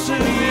말씀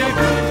위에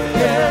굳게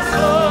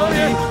서리.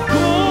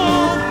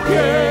 굳게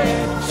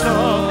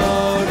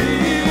서리.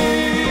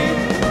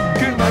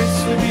 그 말씀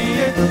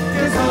위에 굳게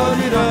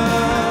서리라.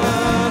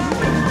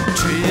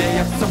 주의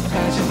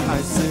약속하신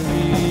말씀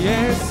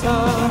위에서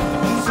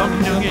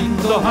성령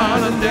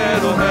인도하는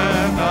대로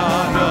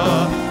행하며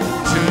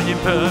주님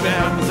품에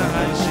항상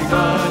안식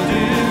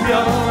얻으며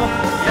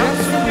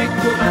약속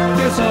믿고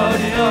굳게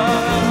서리라.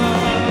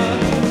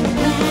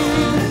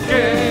 굳게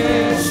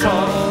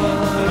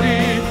서리.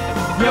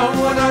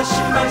 영원하신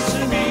말씀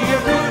위에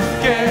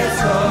굳게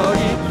서리.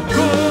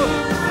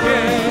 굳게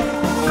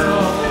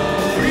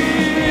서리.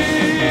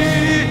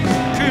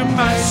 그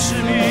말씀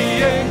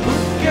위에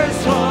굳게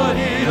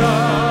서리라.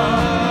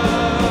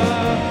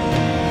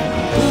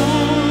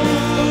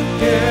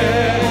 굳게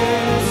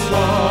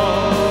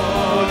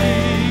서리.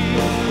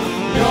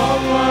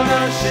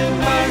 영원하신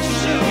말씀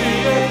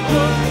위에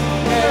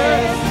굳게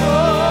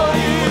서리.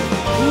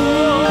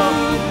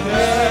 굳게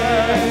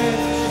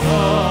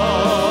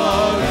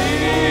서리.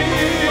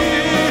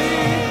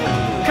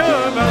 그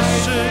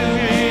말씀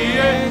위에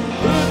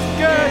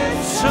굳게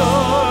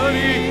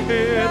서리라.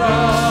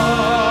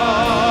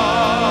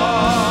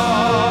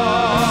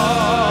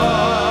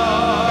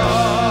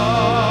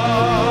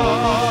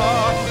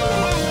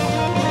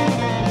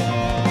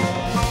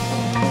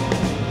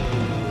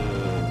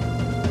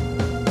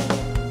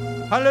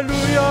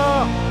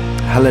 할렐루야.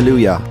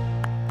 Hallelujah.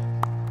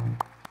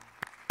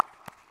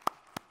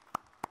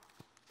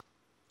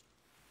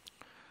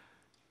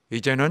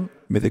 이제는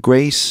May the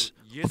grace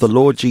of the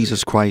Lord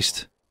Jesus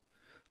Christ,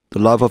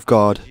 the love of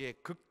God, 우리의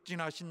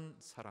극진하신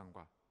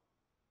사랑과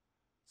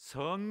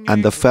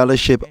and the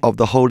fellowship of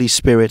the Holy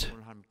Spirit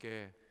오늘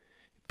함께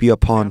be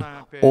upon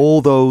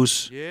all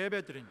those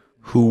예배드린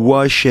who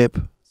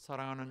worship,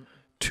 사랑하는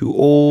to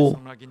all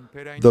성락인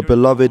the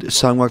beloved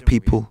Sangwak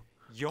people,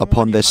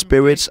 upon their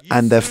spirits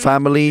and their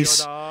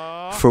families,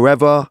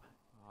 forever.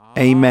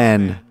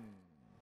 Amen.